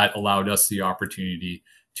that allowed us the opportunity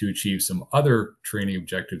to achieve some other training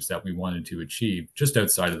objectives that we wanted to achieve just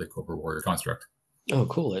outside of the Cobra Warrior construct. Oh,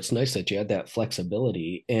 cool. It's nice that you had that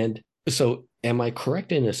flexibility. And so am I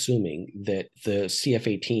correct in assuming that the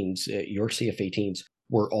CF-18s, your CF-18s,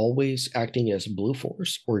 were always acting as Blue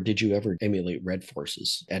Force, or did you ever emulate Red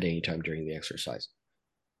Forces at any time during the exercise?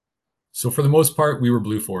 So for the most part, we were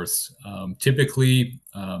Blue Force. Typically,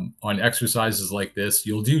 on exercises like this,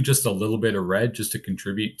 you'll do just a little bit of red just to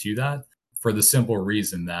contribute to that, for the simple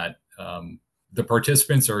reason that the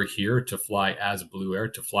participants are here to fly as Blue Air,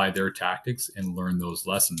 to fly their tactics and learn those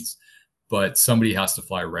lessons. But somebody has to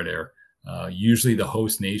fly Red Air. Usually the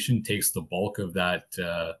host nation takes the bulk of that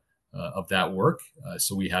work.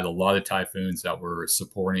 So we had a lot of Typhoons that were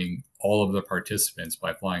supporting all of the participants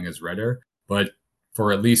by flying as Red Air. But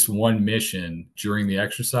for at least one mission during the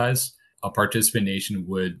exercise, a participant nation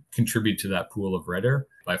would contribute to that pool of Red Air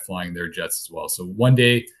by flying their jets as well. So one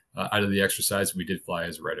day out of the exercise, we did fly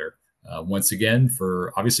as Red Air. Once again,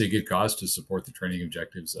 for obviously a good cause to support the training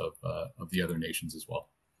objectives of the other nations as well.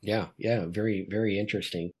 Yeah, very, very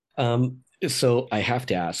interesting. So I have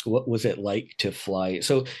to ask, what was it like to fly?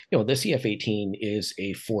 So, the CF-18 is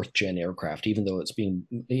a fourth gen aircraft, even though it's being,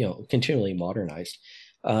 continually modernized.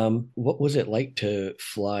 What was it like to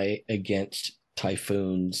fly against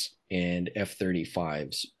Typhoons and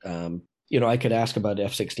F-35s? I could ask about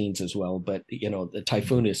F-16s as well, but, the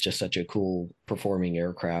Typhoon is just such a cool performing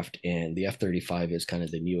aircraft, and the F-35 is kind of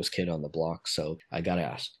the newest kid on the block. So I got to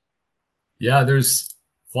ask. Yeah, there's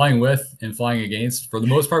flying with and flying against. For the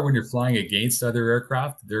most part, when you're flying against other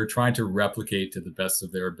aircraft, they're trying to replicate to the best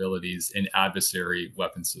of their abilities an adversary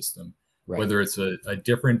weapon system, right? Whether it's a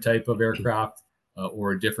different type of aircraft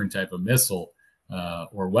or a different type of missile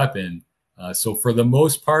or weapon. So for the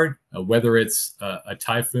most part, whether it's a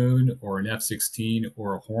Typhoon or an F-16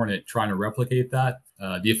 or a Hornet trying to replicate that,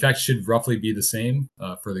 the effects should roughly be the same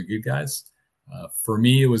for the good guys. For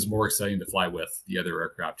me, it was more exciting to fly with the other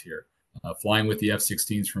aircraft here. Flying with the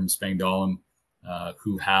F-16s from Spangdahlem,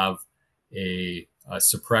 who have a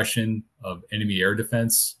suppression of enemy air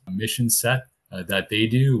defense mission set that they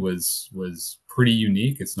do was pretty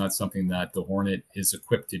unique. It's not something that the Hornet is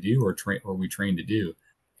equipped to do or we train to do.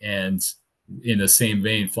 And in the same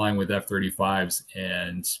vein, flying with F-35s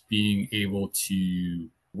and being able to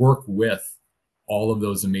work with all of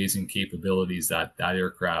those amazing capabilities that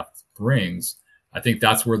aircraft brings, I think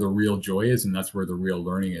that's where the real joy is, and that's where the real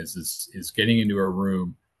learning is getting into a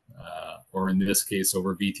room, or in this case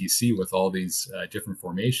over VTC with all these different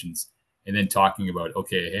formations, and then talking about,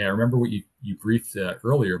 okay, hey, I remember what you briefed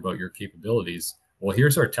earlier about your capabilities. Well,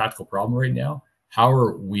 here's our tactical problem right now. How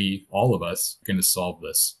are we, all of us, going to solve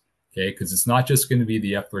this? Okay, because it's not just going to be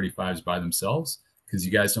the F-35s by themselves, because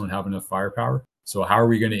you guys don't have enough firepower. So how are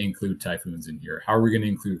we going to include Typhoons in here? How are we going to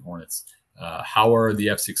include Hornets? How are the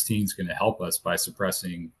F-16s going to help us by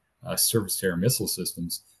suppressing surface-to-air missile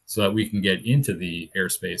systems so that we can get into the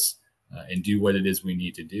airspace and do what it is we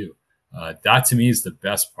need to do? That, to me, is the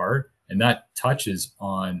best part. And that touches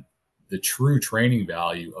on the true training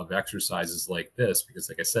value of exercises like this, because,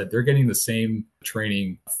 like I said, they're getting the same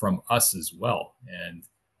training from us as well. And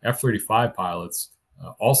F-35 pilots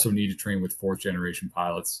also need to train with fourth-generation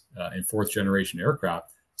pilots and fourth-generation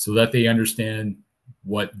aircraft so that they understand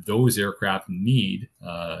what those aircraft need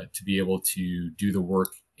to be able to do the work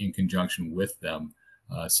in conjunction with them.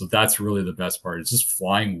 So that's really the best part. It's just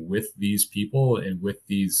flying with these people and with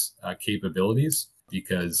these capabilities,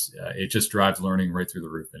 because it just drives learning right through the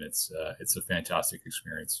roof, and it's a fantastic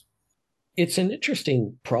experience. It's an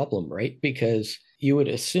interesting problem, right? Because you would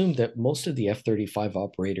assume that most of the F-35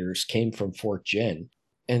 operators came from fourth gen.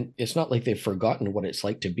 And it's not like they've forgotten what it's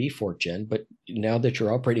like to be fourth gen, but now that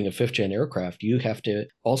you're operating a fifth gen aircraft, you have to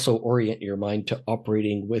also orient your mind to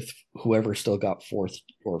operating with whoever still got fourth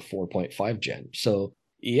or 4.5 gen. So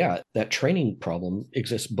yeah, that training problem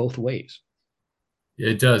exists both ways.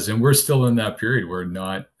 It does. And we're still in that period where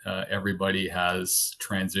not everybody has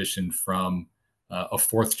transitioned from a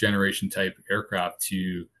fourth generation type aircraft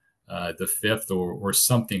to the fifth or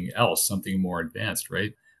something else, something more advanced,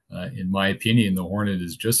 right? In my opinion, the Hornet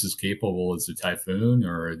is just as capable as the Typhoon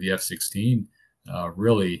or the F-16,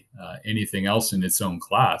 really anything else in its own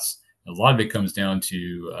class. A lot of it comes down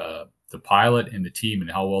to the pilot and the team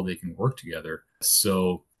and how well they can work together.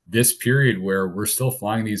 So this period where we're still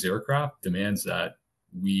flying these aircraft demands that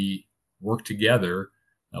we work together.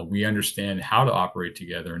 We understand how to operate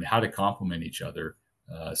together and how to complement each other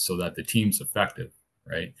so that the team's effective,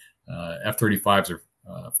 right? F-35s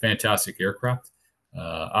are fantastic aircraft.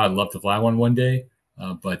 I'd love to fly one day,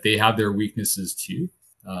 but they have their weaknesses too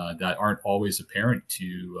that aren't always apparent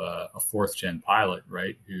to a fourth gen pilot,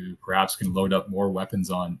 right? Who perhaps can load up more weapons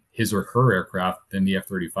on his or her aircraft than the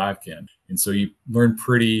F-35 can. And so you learn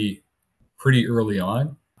pretty early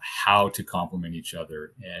on how to complement each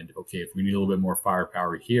other. And okay, if we need a little bit more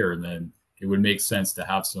firepower here, then it would make sense to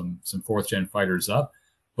have some fourth gen fighters up.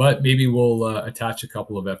 But maybe we'll attach a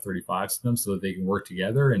couple of F-35s to them so that they can work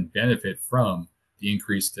together and benefit from the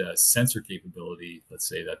increased sensor capability, let's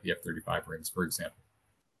say, that the F-35 brings, for example.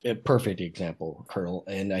 A perfect example, Colonel.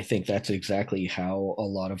 And I think that's exactly how a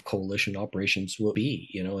lot of coalition operations will be,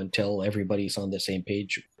 until everybody's on the same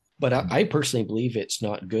page. But I personally believe it's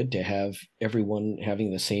not good to have everyone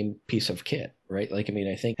having the same piece of kit, right?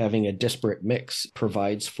 I think having a disparate mix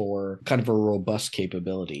provides for kind of a robust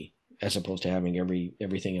capability as opposed to having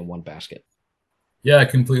everything in one basket. Yeah, I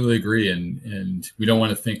completely agree. And we don't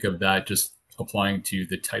want to think of that just applying to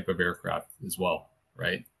the type of aircraft as well,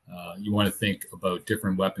 right? You want to think about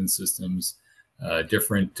different weapon systems,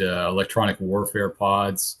 different electronic warfare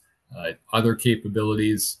pods, other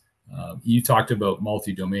capabilities. You talked about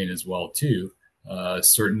multi-domain as well too.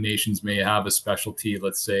 Certain nations may have a specialty,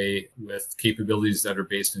 let's say, with capabilities that are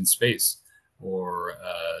based in space or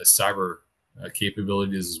cyber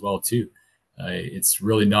capabilities as well too. It's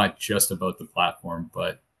really not just about the platform,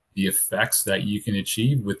 but the effects that you can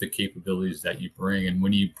achieve with the capabilities that you bring. And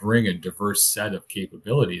when you bring a diverse set of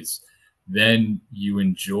capabilities, then you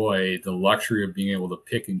enjoy the luxury of being able to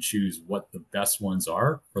pick and choose what the best ones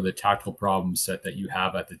are for the tactical problem set that you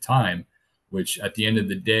have at the time, which at the end of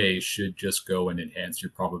the day should just go and enhance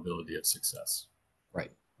your probability of success.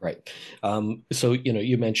 Right, right. So,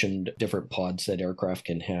 you mentioned different pods that aircraft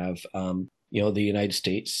can have. The United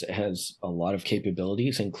States has a lot of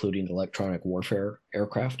capabilities, including electronic warfare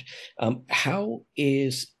aircraft. How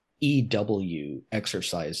is EW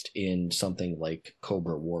exercised in something like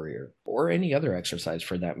Cobra Warrior or any other exercise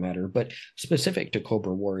for that matter, but specific to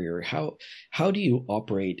Cobra Warrior? How do you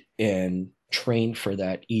operate and train for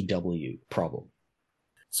that EW problem?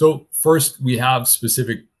 So first, we have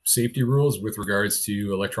specific safety rules with regards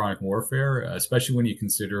to electronic warfare, especially when you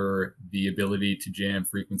consider the ability to jam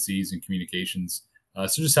frequencies and communications.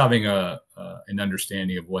 So just having an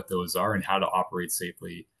understanding of what those are and how to operate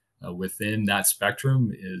safely within that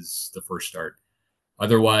spectrum is the first start.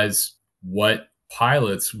 Otherwise, what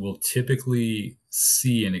pilots will typically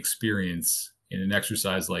see and experience in an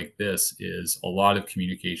exercise like this is a lot of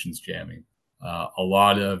communications jamming, a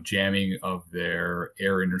lot of jamming of their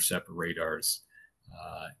air intercept radars.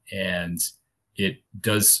 And it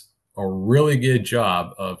does a really good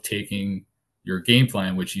job of taking your game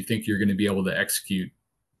plan, which you think you're going to be able to execute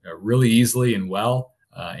really easily and well,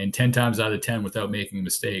 and 10 times out of 10 without making a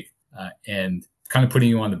mistake, and kind of putting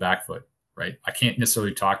you on the back foot, right? I can't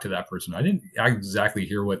necessarily talk to that person. I didn't exactly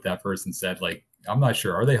hear what that person said. Like, I'm not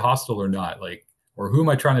sure. Are they hostile or not? Like, or who am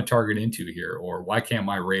I trying to target into here? Or why can't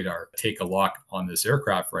my radar take a lock on this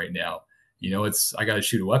aircraft right now? I got to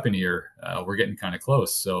shoot a weapon here. We're getting kind of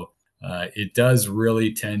close. So it does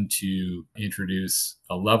really tend to introduce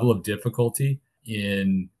a level of difficulty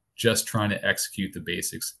in just trying to execute the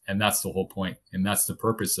basics. And that's the whole point. And that's the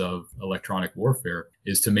purpose of electronic warfare,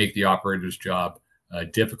 is to make the operator's job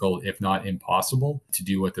difficult, if not impossible, to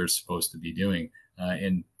do what they're supposed to be doing.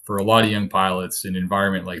 And for a lot of young pilots, an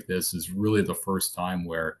environment like this is really the first time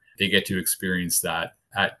where they get to experience that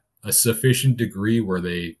at a sufficient degree where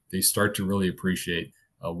they start to really appreciate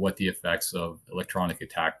what the effects of electronic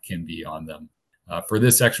attack can be on them. For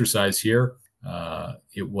this exercise here,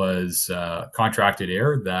 it was contracted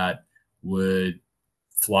air that would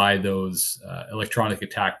fly those electronic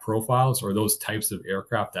attack profiles, or those types of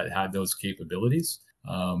aircraft that had those capabilities.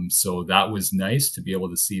 So that was nice to be able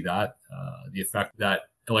to see that, the effect that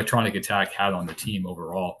electronic attack had on the team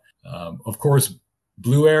overall. Of course,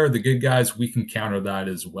 blue air, the good guys, we can counter that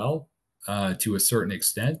as well to a certain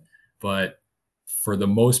extent. But for the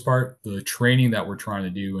most part, the training that we're trying to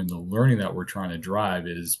do and the learning that we're trying to drive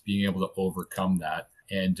is being able to overcome that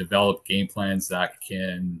and develop game plans that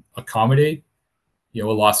can accommodate, a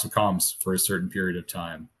loss of comms for a certain period of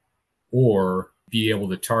time, or be able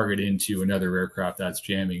to target into another aircraft that's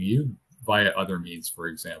jamming you via other means, for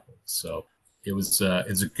example. So it's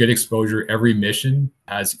a good exposure. Every mission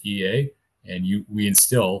has EA, and we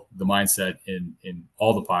instill the mindset in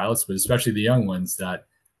all the pilots, but especially the young ones, that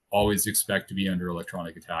always expect to be under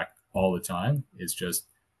electronic attack all the time. It's just,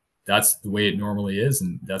 that's the way it normally is,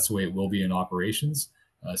 and that's the way it will be in operations.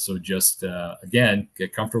 So just, again,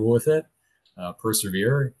 get comfortable with it,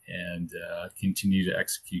 persevere, and continue to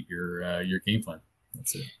execute your game plan.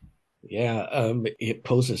 That's it. Yeah, it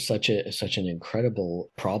poses such an incredible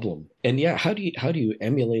problem, and yeah, how do you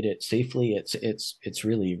emulate it safely? It's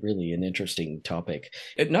really an interesting topic.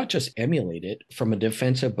 Not just emulate it from a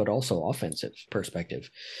defensive but also offensive perspective.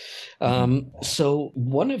 So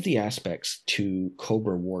one of the aspects to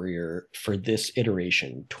Cobra Warrior for this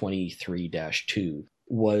iteration 23-2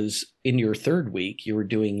 was in your third week you were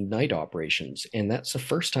doing night operations, and that's the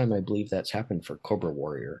first time I believe that's happened for Cobra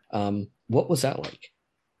Warrior. What was that like?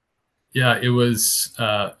 Yeah, it was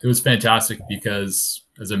fantastic because,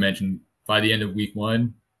 as I mentioned, by the end of week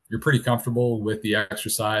one, you're pretty comfortable with the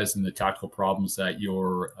exercise and the tactical problems that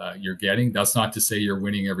you're getting. That's not to say you're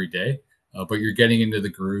winning every day, but you're getting into the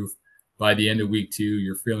groove. By the end of week two,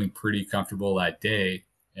 you're feeling pretty comfortable that day,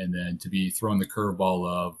 and then to be thrown the curveball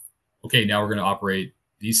of, okay, now we're going to operate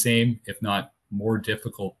these same, if not more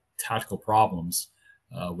difficult tactical problems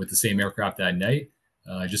with the same aircraft that night,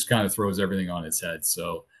 just kind of throws everything on its head.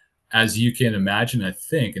 So, as you can imagine, I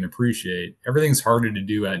think, and appreciate, everything's harder to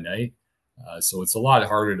do at night. So it's a lot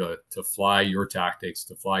harder to fly your tactics,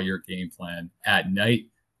 to fly your game plan at night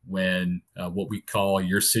when what we call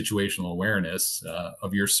your situational awareness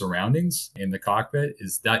of your surroundings in the cockpit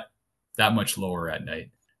is that much lower at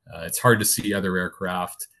night. It's hard to see other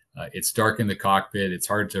aircraft. It's dark in the cockpit. It's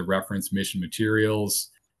hard to reference mission materials.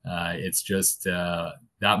 It's just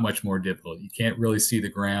that much more difficult. You can't really see the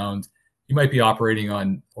ground. You might be operating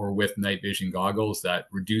on or with night vision goggles that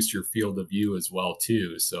reduce your field of view as well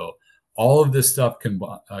too. So all of this stuff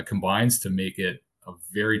combines to make it a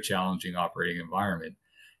very challenging operating environment,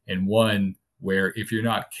 and one where if you're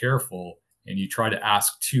not careful and you try to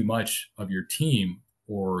ask too much of your team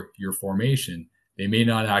or your formation, they may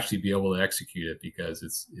not actually be able to execute it because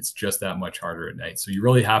it's just that much harder at night. So you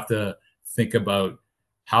really have to think about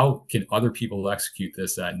how can other people execute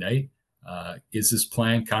this at night? Is this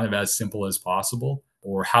plan kind of as simple as possible?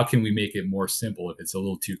 Or how can we make it more simple if it's a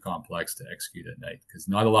little too complex to execute at night? Because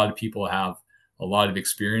not a lot of people have a lot of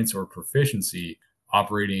experience or proficiency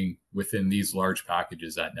operating within these large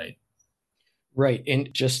packages at night. Right. And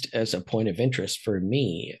just as a point of interest for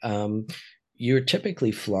me, you're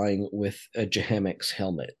typically flying with a JHMX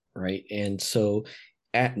helmet, right? And so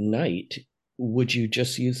at night, would you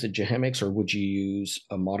just use the JHMX, or would you use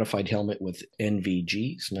a modified helmet with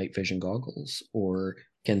NVGs, night vision goggles, or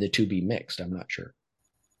can the two be mixed? I'm not sure.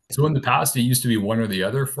 So in the past, it used to be one or the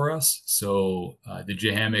other for us. So the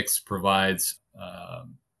JHMX provides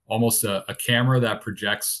almost a camera that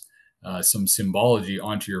projects some symbology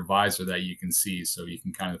onto your visor that you can see. So you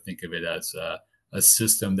can kind of think of it as a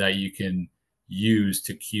system that you can use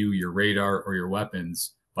to cue your radar or your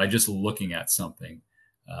weapons by just looking at something.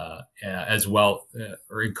 As well,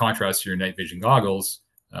 or in contrast to your night vision goggles,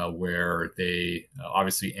 where they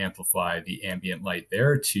obviously amplify the ambient light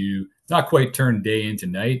there to not quite turn day into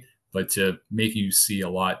night, but to make you see a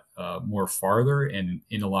lot more farther and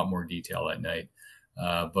in a lot more detail at night.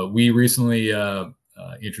 But we recently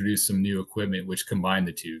introduced some new equipment which combine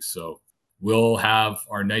the two. So we'll have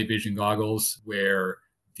our night vision goggles where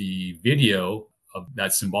the video of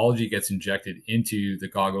that symbology gets injected into the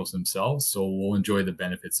goggles themselves. So we'll enjoy the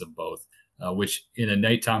benefits of both, which in a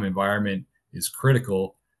nighttime environment is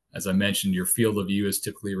critical. As I mentioned, your field of view is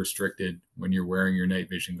typically restricted when you're wearing your night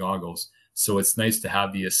vision goggles. So it's nice to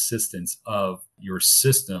have the assistance of your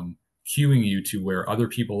system cueing you to where other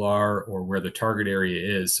people are or where the target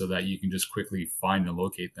area is so that you can just quickly find and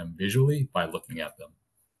locate them visually by looking at them.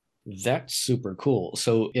 That's super cool.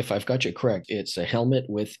 So if I've got you correct, it's a helmet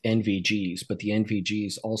with NVGs, but the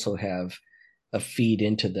NVGs also have a feed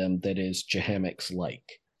into them that is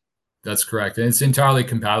JHMX-like. That's correct. And it's entirely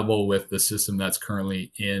compatible with the system that's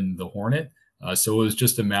currently in the Hornet. So it was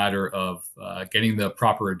just a matter of getting the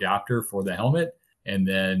proper adapter for the helmet and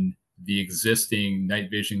then the existing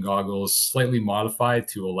night vision goggles slightly modified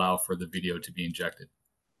to allow for the video to be injected.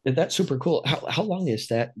 That's super cool. How long has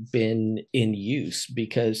that been in use?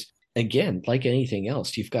 Because again, like anything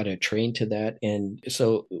else, you've got to train to that. And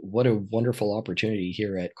so what a wonderful opportunity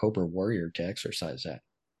here at Cobra Warrior to exercise that.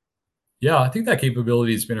 Yeah, I think that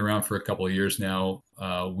capability has been around for a couple of years now.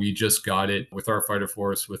 We just got it with our fighter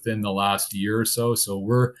force within the last year or so.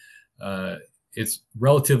 So it's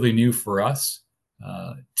relatively new for us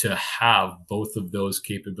to have both of those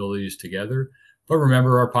capabilities together. But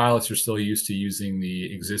remember, our pilots are still used to using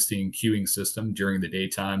the existing cueing system during the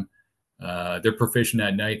daytime. They're proficient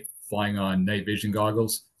at night flying on night vision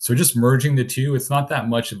goggles. So just merging the two, it's not that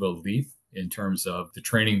much of a leap in terms of the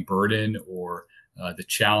training burden or the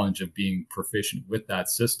challenge of being proficient with that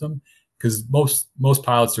system, because most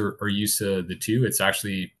pilots are used to the two. It's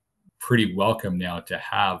actually pretty welcome now to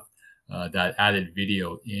have that added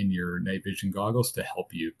video in your night vision goggles to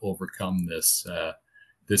help you overcome this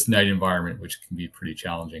night environment, which can be pretty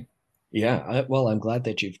challenging. Yeah, well, I'm glad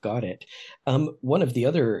that you've got it. One of the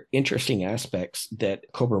other interesting aspects that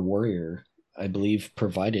Cobra Warrior, I believe,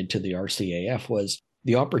 provided to the RCAF was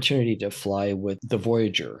the opportunity to fly with the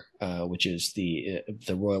Voyager, which is the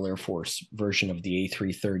Royal Air Force version of the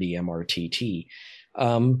A330 MRTT.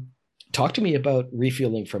 Talk to me about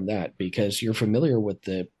refueling from that, because you're familiar with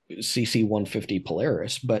the CC-150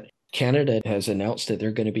 Polaris, but Canada has announced that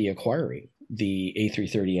they're going to be acquiring the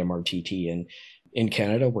A330 MRTT, and in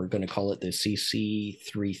Canada, we're going to call it the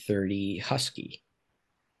CC-330 Husky.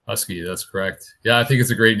 Husky, that's correct. Yeah, I think it's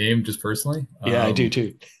a great name, just personally. Yeah, I do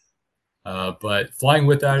too. But flying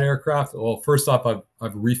with that aircraft, well, first off,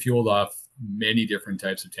 I've refueled off many different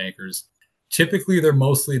types of tankers. Typically, they're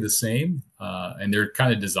mostly the same, and they're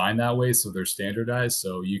kind of designed that way, so they're standardized.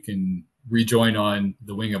 So you can rejoin on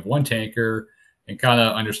the wing of one tanker and kind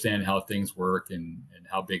of understand how things work and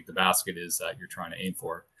how big the basket is that you're trying to aim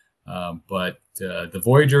for. But the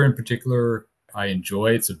Voyager in particular, I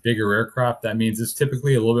enjoy. It's a bigger aircraft. That means it's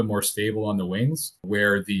typically a little bit more stable on the wings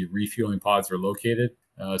where the refueling pods are located.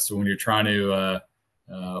 So when you're trying to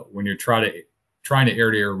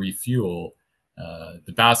air-to-air refuel,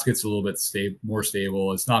 the basket's a little bit more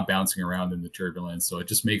stable. It's not bouncing around in the turbulence, so it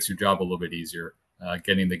just makes your job a little bit easier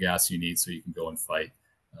getting the gas you need so you can go and fight.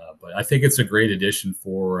 But I think it's a great addition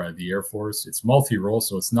for the Air Force. It's multi-role,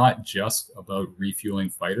 so it's not just about refueling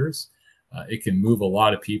fighters. It can move a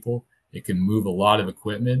lot of people. It can move a lot of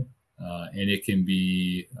equipment, and it can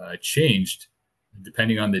be changed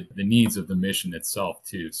depending on the needs of the mission itself,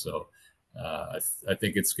 too. So I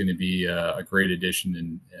think it's going to be a great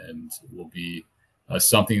addition and will be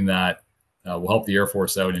something that will help the Air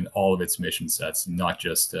Force out in all of its mission sets, not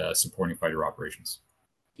just supporting fighter operations.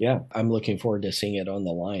 Yeah, I'm looking forward to seeing it on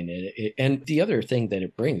the line. And the other thing that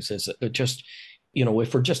it brings is just,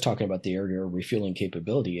 if we're just talking about the air-to-air refueling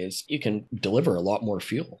capability, is you can deliver a lot more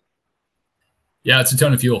fuel. Yeah, it's a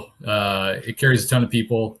ton of fuel. It carries a ton of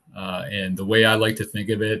people. And the way I like to think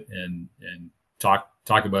of it and talk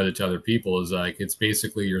about it to other people is like it's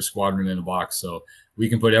basically your squadron in a box. So we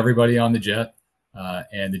can put everybody on the jet,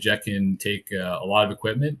 and the jet can take a lot of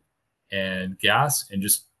equipment and gas and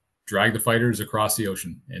just drag the fighters across the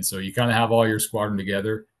ocean. And so you kind of have all your squadron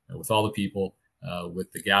together with all the people,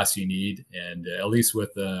 with the gas you need, and at least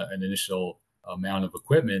with an initial amount of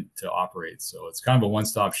equipment to operate. So it's kind of a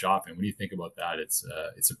one-stop shop. And when you think about that, it's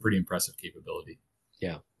a pretty impressive capability.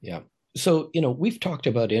 Yeah. So, we've talked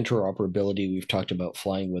about interoperability. We've talked about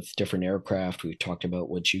flying with different aircraft. We've talked about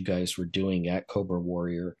what you guys were doing at Cobra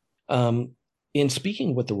Warrior. In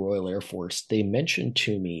speaking with the Royal Air Force, they mentioned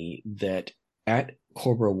to me that at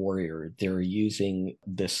Cobra Warrior, they're using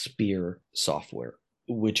the Spear software,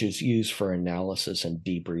 which is used for analysis and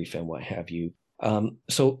debrief and what have you.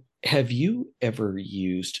 So have you ever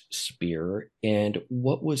used Spear, and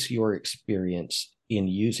what was your experience in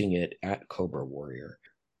using it at Cobra Warrior?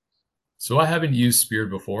 So I haven't used Spear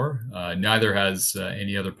before. Neither has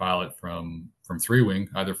any other pilot from Three Wing,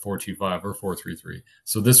 either 425 or 433.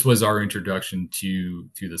 So this was our introduction to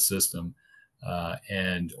the system.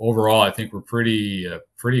 And overall, I think we're pretty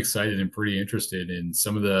excited and pretty interested in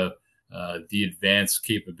some of the advanced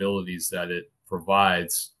capabilities that it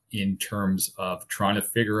provides in terms of trying to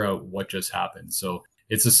figure out what just happened. So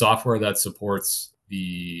it's a software that supports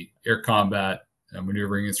the air combat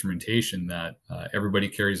maneuvering instrumentation that everybody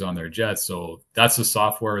carries on their jets. So that's a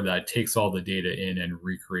software that takes all the data in and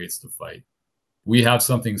recreates the fight. We have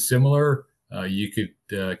something similar. You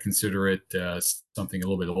could consider it something a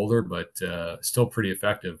little bit older, but still pretty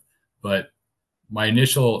effective. But my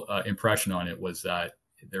initial impression on it was that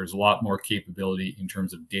there's a lot more capability in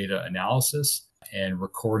terms of data analysis and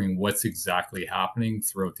recording what's exactly happening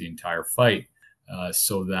throughout the entire fight,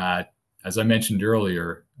 so that, as I mentioned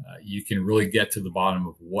earlier, you can really get to the bottom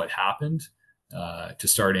of what happened to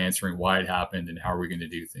start answering why it happened and how are we going to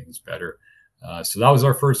do things better. So that was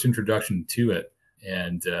our first introduction to it.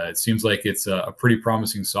 And it seems like it's a pretty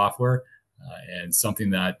promising software and something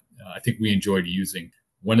that I think we enjoyed using.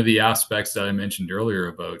 One of the aspects that I mentioned earlier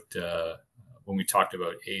about when we talked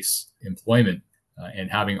about ACE employment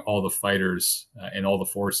and having all the fighters and all the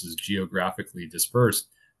forces geographically dispersed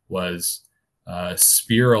was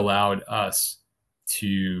Spear allowed us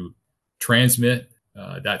to transmit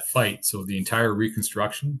that fight. So the entire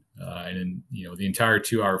reconstruction and the entire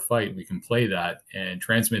 2-hour fight, we can play that and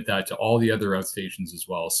transmit that to all the other outstations as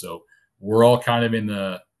well. So we're all kind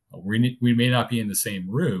of we may not be in the same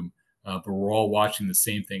room, but we're all watching the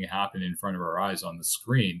same thing happen in front of our eyes on the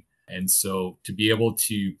screen. And so to be able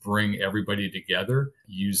to bring everybody together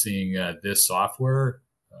using this software,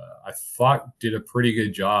 I thought did a pretty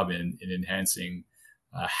good job in enhancing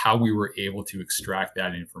how we were able to extract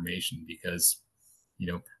that information, because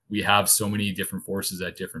we have so many different forces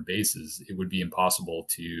at different bases. It would be impossible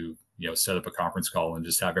to set up a conference call and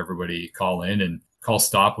just have everybody call in and call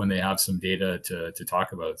stop when they have some data to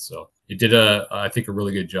talk about. So it did I think a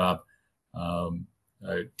really good job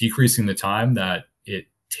decreasing the time that it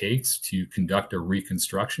takes to conduct a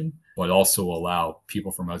reconstruction, but also allow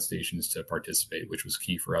people from outstations to participate, which was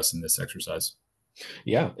key for us in this exercise.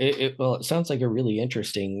 Yeah, it sounds like a really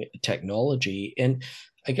interesting technology. And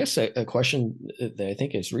I guess a question that I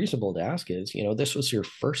think is reasonable to ask is, this was your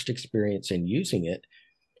first experience in using it.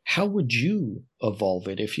 How would you evolve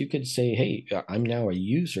it if you could say, hey, I'm now a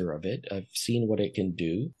user of it. I've seen what it can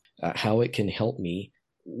do, how it can help me.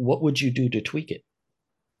 What would you do to tweak it?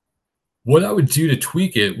 What I would do to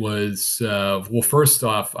tweak it was, first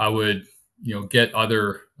off, I would, get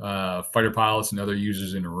other fighter pilots and other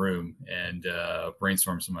users in a room and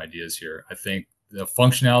brainstorm some ideas here. I think the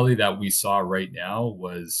functionality that we saw right now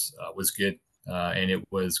was good, and it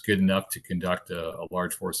was good enough to conduct a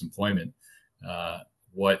large force employment.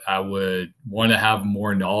 What I would want to have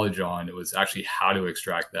more knowledge on, it was actually how to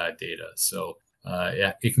extract that data. So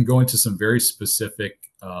it can go into some very specific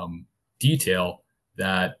detail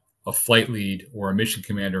that a flight lead or a mission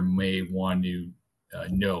commander may want to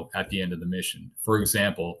know at the end of the mission. For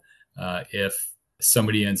example, if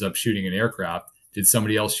somebody ends up shooting an aircraft, did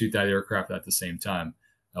somebody else shoot that aircraft at the same time?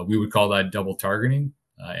 We would call that double targeting.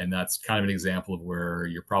 And that's kind of an example of where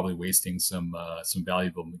you're probably wasting some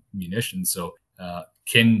valuable munitions. So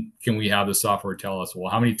can we have the software tell us,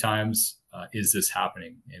 well, how many times is this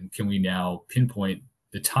happening? And can we now pinpoint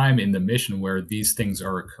the time in the mission where these things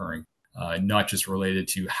are occurring, not just related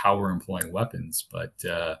to how we're employing weapons, but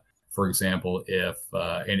for example, if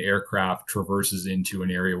an aircraft traverses into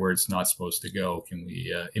an area where it's not supposed to go, can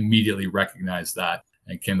we immediately recognize that?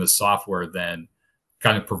 And can the software then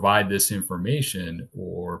kind of provide this information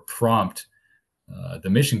or prompt the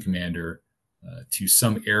mission commander to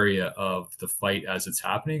some area of the fight as it's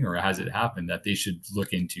happening or has it happened that they should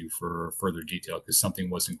look into for further detail because something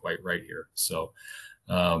wasn't quite right here. So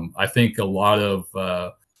I think a lot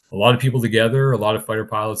of people together, a lot of fighter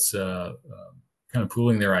pilots kind of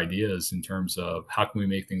pooling their ideas in terms of how can we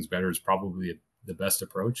make things better is probably the best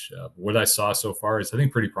approach. What I saw so far is I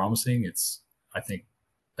think pretty promising. It's, I think,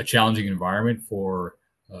 a challenging environment for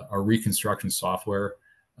a reconstruction software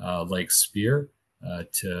like Spear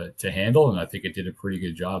to handle, and I think it did a pretty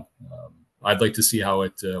good job. I'd like to see how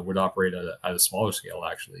it would operate at a smaller scale,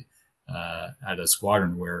 actually, at a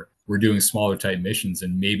squadron where we're doing smaller type missions,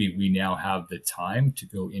 and maybe we now have the time to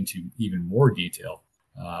go into even more detail.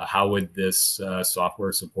 How would this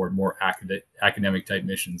software support more academic type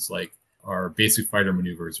missions like our basic fighter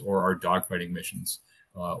maneuvers or our dogfighting missions,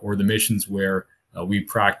 or the missions where we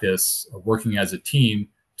practice working as a team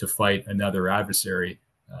to fight another adversary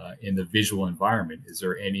in the visual environment? Is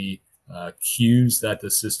there any cues that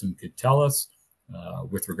the system could tell us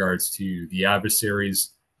with regards to the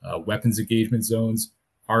adversary's weapons engagement zones,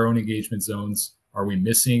 our own engagement zones? Are we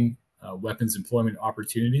missing weapons employment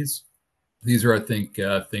opportunities? These are, I think,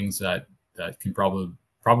 things that can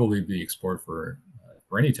probably be explored for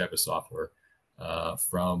any type of software,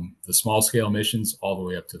 from the small scale missions all the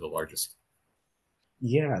way up to the largest.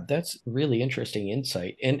 Yeah, that's really interesting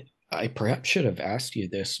insight. And I perhaps should have asked you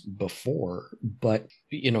this before, but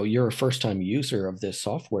you're a first-time user of this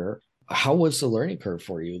software. How was the learning curve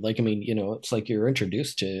for you? Like, I mean, it's like you're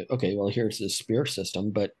introduced to, okay, well, here's this Spear system,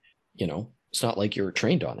 but it's not like you're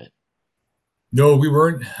trained on it. No, we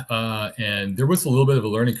weren't. And there was a little bit of a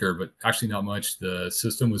learning curve, but actually not much. The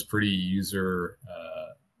system was pretty user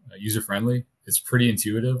friendly. It's pretty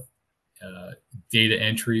intuitive. Data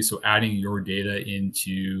entry, so adding your data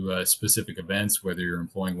into specific events, whether you're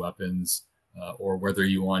employing weapons or whether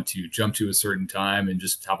you want to jump to a certain time and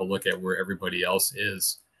just have a look at where everybody else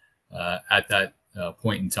is at that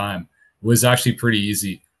point in time, was actually pretty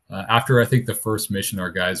easy. After I think the first mission,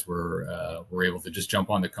 our guys were able to just jump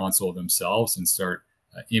on the console themselves and start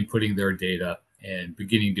inputting their data and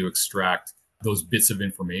beginning to extract those bits of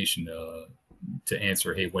information to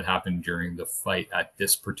answer, hey, what happened during the fight at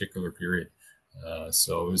this particular period.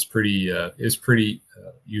 So it was pretty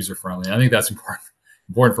user friendly. I think that's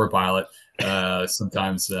important for a pilot.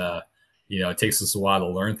 Sometimes it takes us a while to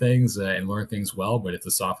learn things and learn things well, but if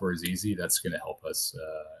the software is easy, that's going to help us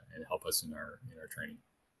and help us in our training.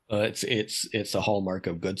 It's a hallmark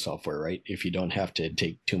of good software, right? If you don't have to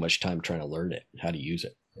take too much time trying to learn it, how to use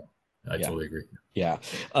it. I totally agree. Yeah.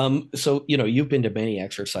 So, you've been to many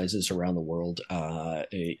exercises around the world,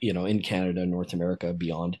 in Canada, North America,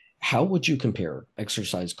 beyond. How would you compare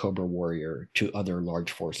Exercise Cobra Warrior to other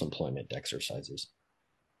large force employment exercises?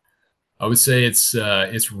 I would say it's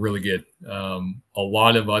really good. A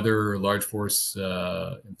lot of other large force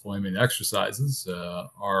employment exercises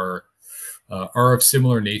are of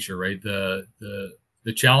similar nature, right?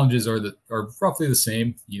 The challenges are roughly the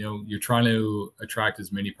same. You're trying to attract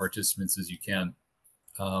as many participants as you can.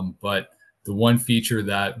 But the one feature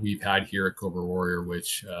that we've had here at Cobra Warrior,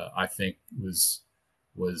 which I think was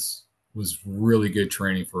really good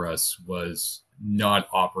training for us, was not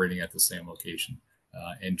operating at the same location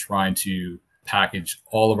and trying to package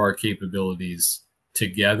all of our capabilities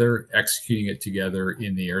together, executing it together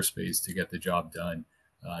in the airspace to get the job done.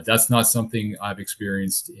 That's not something I've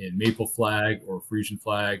experienced in Maple Flag or Frisian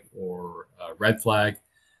Flag or Red Flag.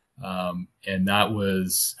 And that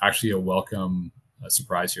was actually a welcome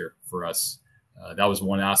surprise here for us. That was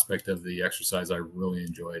one aspect of the exercise I really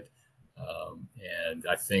enjoyed. And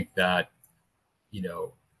I think that,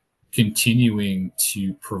 continuing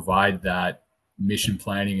to provide that mission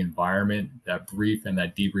planning environment, that brief and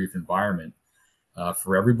that debrief environment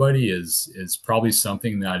for everybody is probably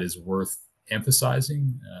something that is worth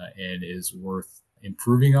emphasizing and is worth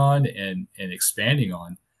improving on and expanding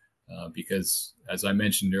on. Because as I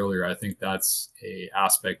mentioned earlier, I think that's a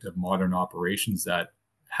aspect of modern operations that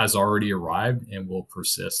has already arrived and will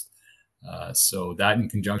persist. So that in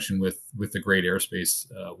conjunction with the great airspace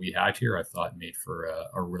we had here, I thought made for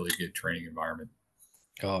a really good training environment.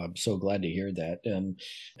 Oh, I'm so glad to hear that.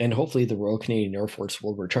 And hopefully the Royal Canadian Air Force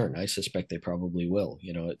will return. I suspect they probably will.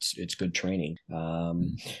 It's good training.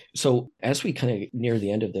 So as we kind of near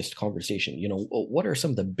the end of this conversation, what are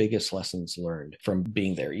some of the biggest lessons learned from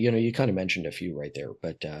being there? You kind of mentioned a few right there,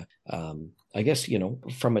 but I guess,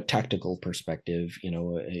 from a tactical perspective,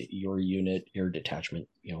 your unit, your detachment,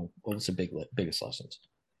 what was the biggest lessons?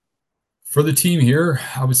 For the team here,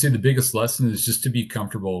 I would say the biggest lesson is just to be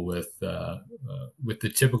comfortable with the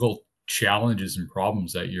typical challenges and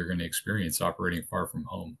problems that you're going to experience operating far from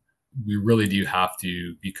home. We really do have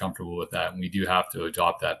to be comfortable with that, and we do have to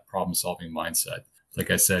adopt that problem-solving mindset.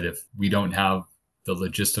 Like I said, if we don't have the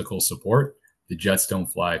logistical support, the jets don't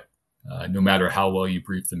fly, no matter how well you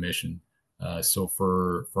brief the mission. So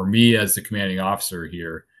for me as the commanding officer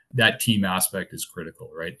here, that team aspect is critical,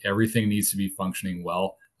 right? Everything needs to be functioning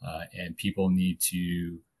well. And people need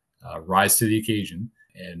to rise to the occasion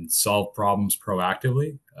and solve problems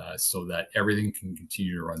proactively so that everything can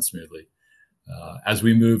continue to run smoothly. As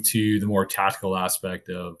we move to the more tactical aspect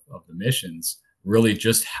of the missions, really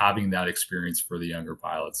just having that experience for the younger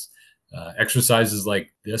pilots. Exercises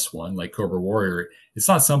like this one, like Cobra Warrior, it's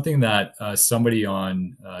not something that somebody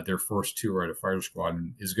on their first tour at a fighter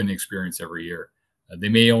squadron is going to experience every year. They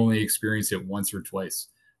may only experience it once or twice.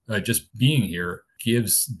 Just being here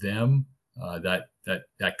gives them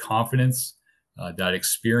that confidence, that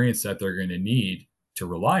experience that they're going to need to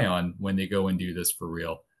rely on when they go and do this for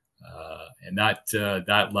real. And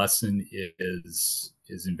that lesson is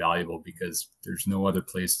invaluable because there's no other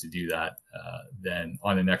place to do that than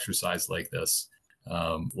on an exercise like this.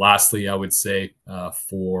 Lastly, I would say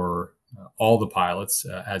for all the pilots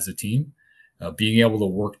as a team, being able to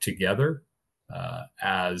work together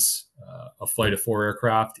as a flight of 4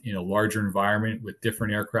 aircraft in a larger environment with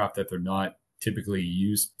different aircraft that they're not typically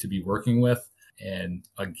used to be working with. And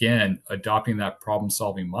again, adopting that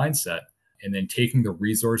problem-solving mindset and then taking the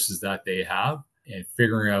resources that they have and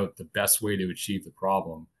figuring out the best way to achieve the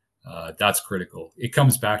problem. That's critical. It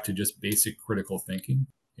comes back to just basic critical thinking.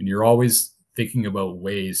 And you're always thinking about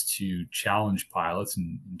ways to challenge pilots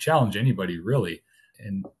and challenge anybody really,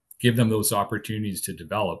 and give them those opportunities to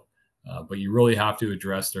develop. But you really have to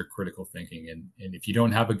address their critical thinking. And if you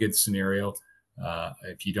don't have a good scenario,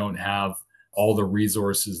 if you don't have all the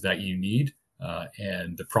resources that you need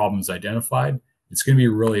and the problems identified, it's going to be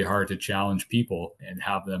really hard to challenge people and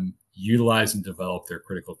have them utilize and develop their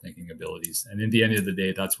critical thinking abilities. And at the end of the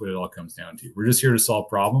day, that's what it all comes down to. We're just here to solve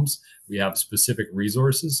problems. We have specific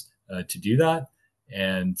resources to do that.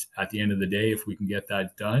 And at the end of the day, if we can get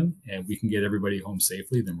that done and we can get everybody home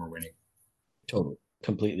safely, then we're winning. Totally.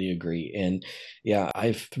 Completely agree. And yeah,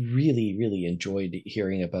 I've really, really enjoyed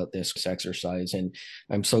hearing about this exercise. And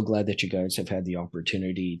I'm so glad that you guys have had the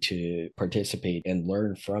opportunity to participate and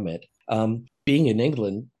learn from it. Being in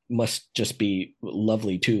England must just be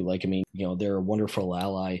lovely too. Like, I mean, they're a wonderful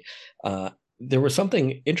ally. There was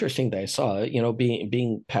something interesting that I saw,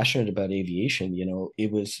 being passionate about aviation,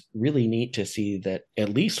 it was really neat to see that at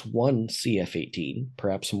least one CF-18,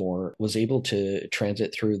 perhaps more, was able to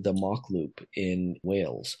transit through the Mach loop in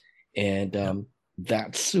Wales. And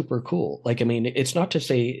that's super cool. Like, I mean, it's not to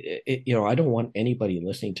say, I don't want anybody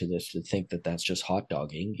listening to this to think that that's just hot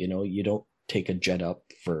dogging. You don't take a jet up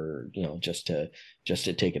for just to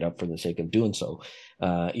take it up for the sake of doing so.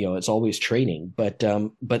 It's always training, but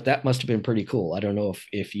that must have been pretty cool. I don't know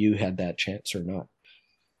if you had that chance or not.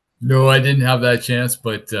 No, I didn't have that chance,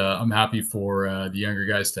 but I'm happy for the younger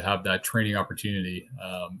guys to have that training opportunity.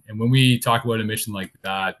 And when we talk about a mission like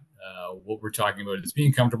that, what we're talking about is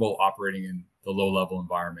being comfortable operating in the low level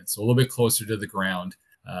environment, so a little bit closer to the ground.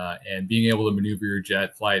 And being able to maneuver your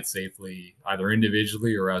jet, fly it safely, either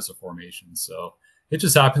individually or as a formation. So it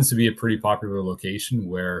just happens to be a pretty popular location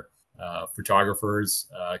where photographers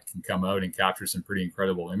can come out and capture some pretty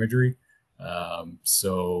incredible imagery.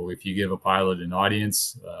 So if you give a pilot an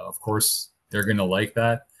audience, of course, they're going to like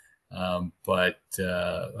that. And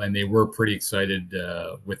they were pretty excited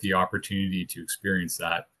with the opportunity to experience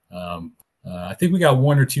that. I think we got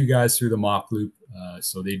 1 or 2 guys through the Mach loop.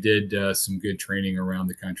 So they did some good training around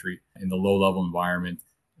the country in the low level environment.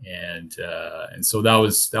 And so that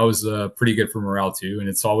was pretty good for morale too. And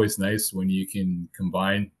it's always nice when you can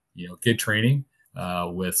combine, good training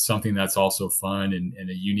with something that's also fun and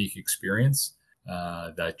a unique experience,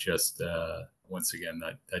 that just, once again,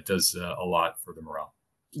 that does a lot for the morale.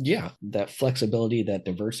 Yeah, that flexibility, that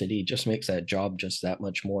diversity just makes that job just that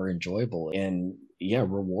much more enjoyable and, yeah,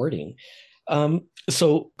 rewarding.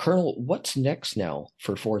 So, Colonel, what's next now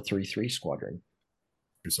for 433 Squadron?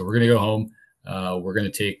 So we're going to go home. We're going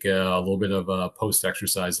to take a little bit of a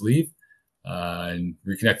post-exercise leave and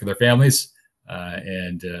reconnect with our families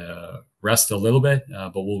and rest a little bit.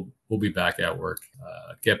 But we'll be back at work.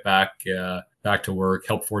 Get back to work.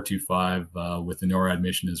 Help 425 with the NORAD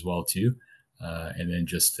mission as well too. And then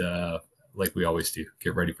just like we always do,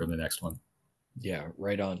 get ready for the next one. Yeah,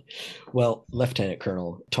 right on. Well, Lieutenant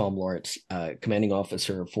Colonel Tom Lawrence, Commanding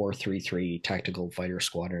Officer of 433 Tactical Fighter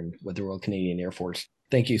Squadron with the Royal Canadian Air Force.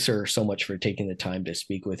 Thank you, sir, so much for taking the time to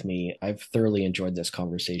speak with me. I've thoroughly enjoyed this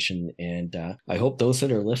conversation, and I hope those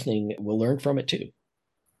that are listening will learn from it too.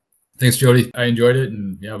 Thanks, Jody. I enjoyed it,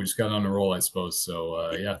 and yeah, we just got on a roll, I suppose.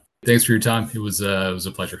 So yeah, thanks for your time. It was a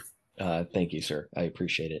pleasure. Thank you, sir. I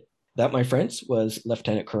appreciate it. That, my friends, was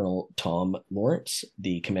Lieutenant Colonel Tom Lawrence,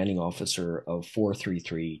 the Commanding Officer of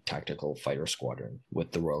 433 Tactical Fighter Squadron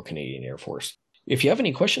with the Royal Canadian Air Force. If you have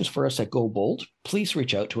any questions for us at Go Bold, please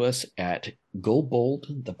reach out to us at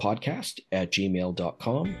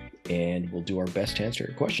goboldthepodcast@gmail.com, and we'll do our best to answer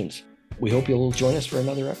your questions. We hope you'll join us for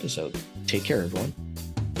another episode. Take care, everyone.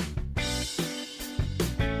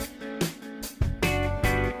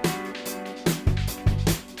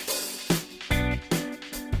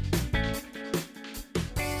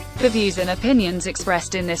 The views and opinions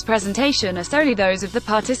expressed in this presentation are solely those of the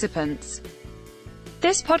participants.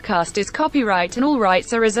 This podcast is copyright and all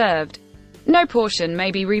rights are reserved. No portion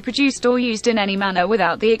may be reproduced or used in any manner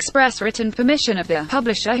without the express written permission of the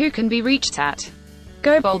publisher, who can be reached at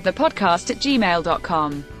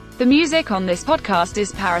goboldthepodcast@gmail.com. The music on this podcast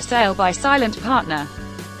is Parasail by Silent Partner.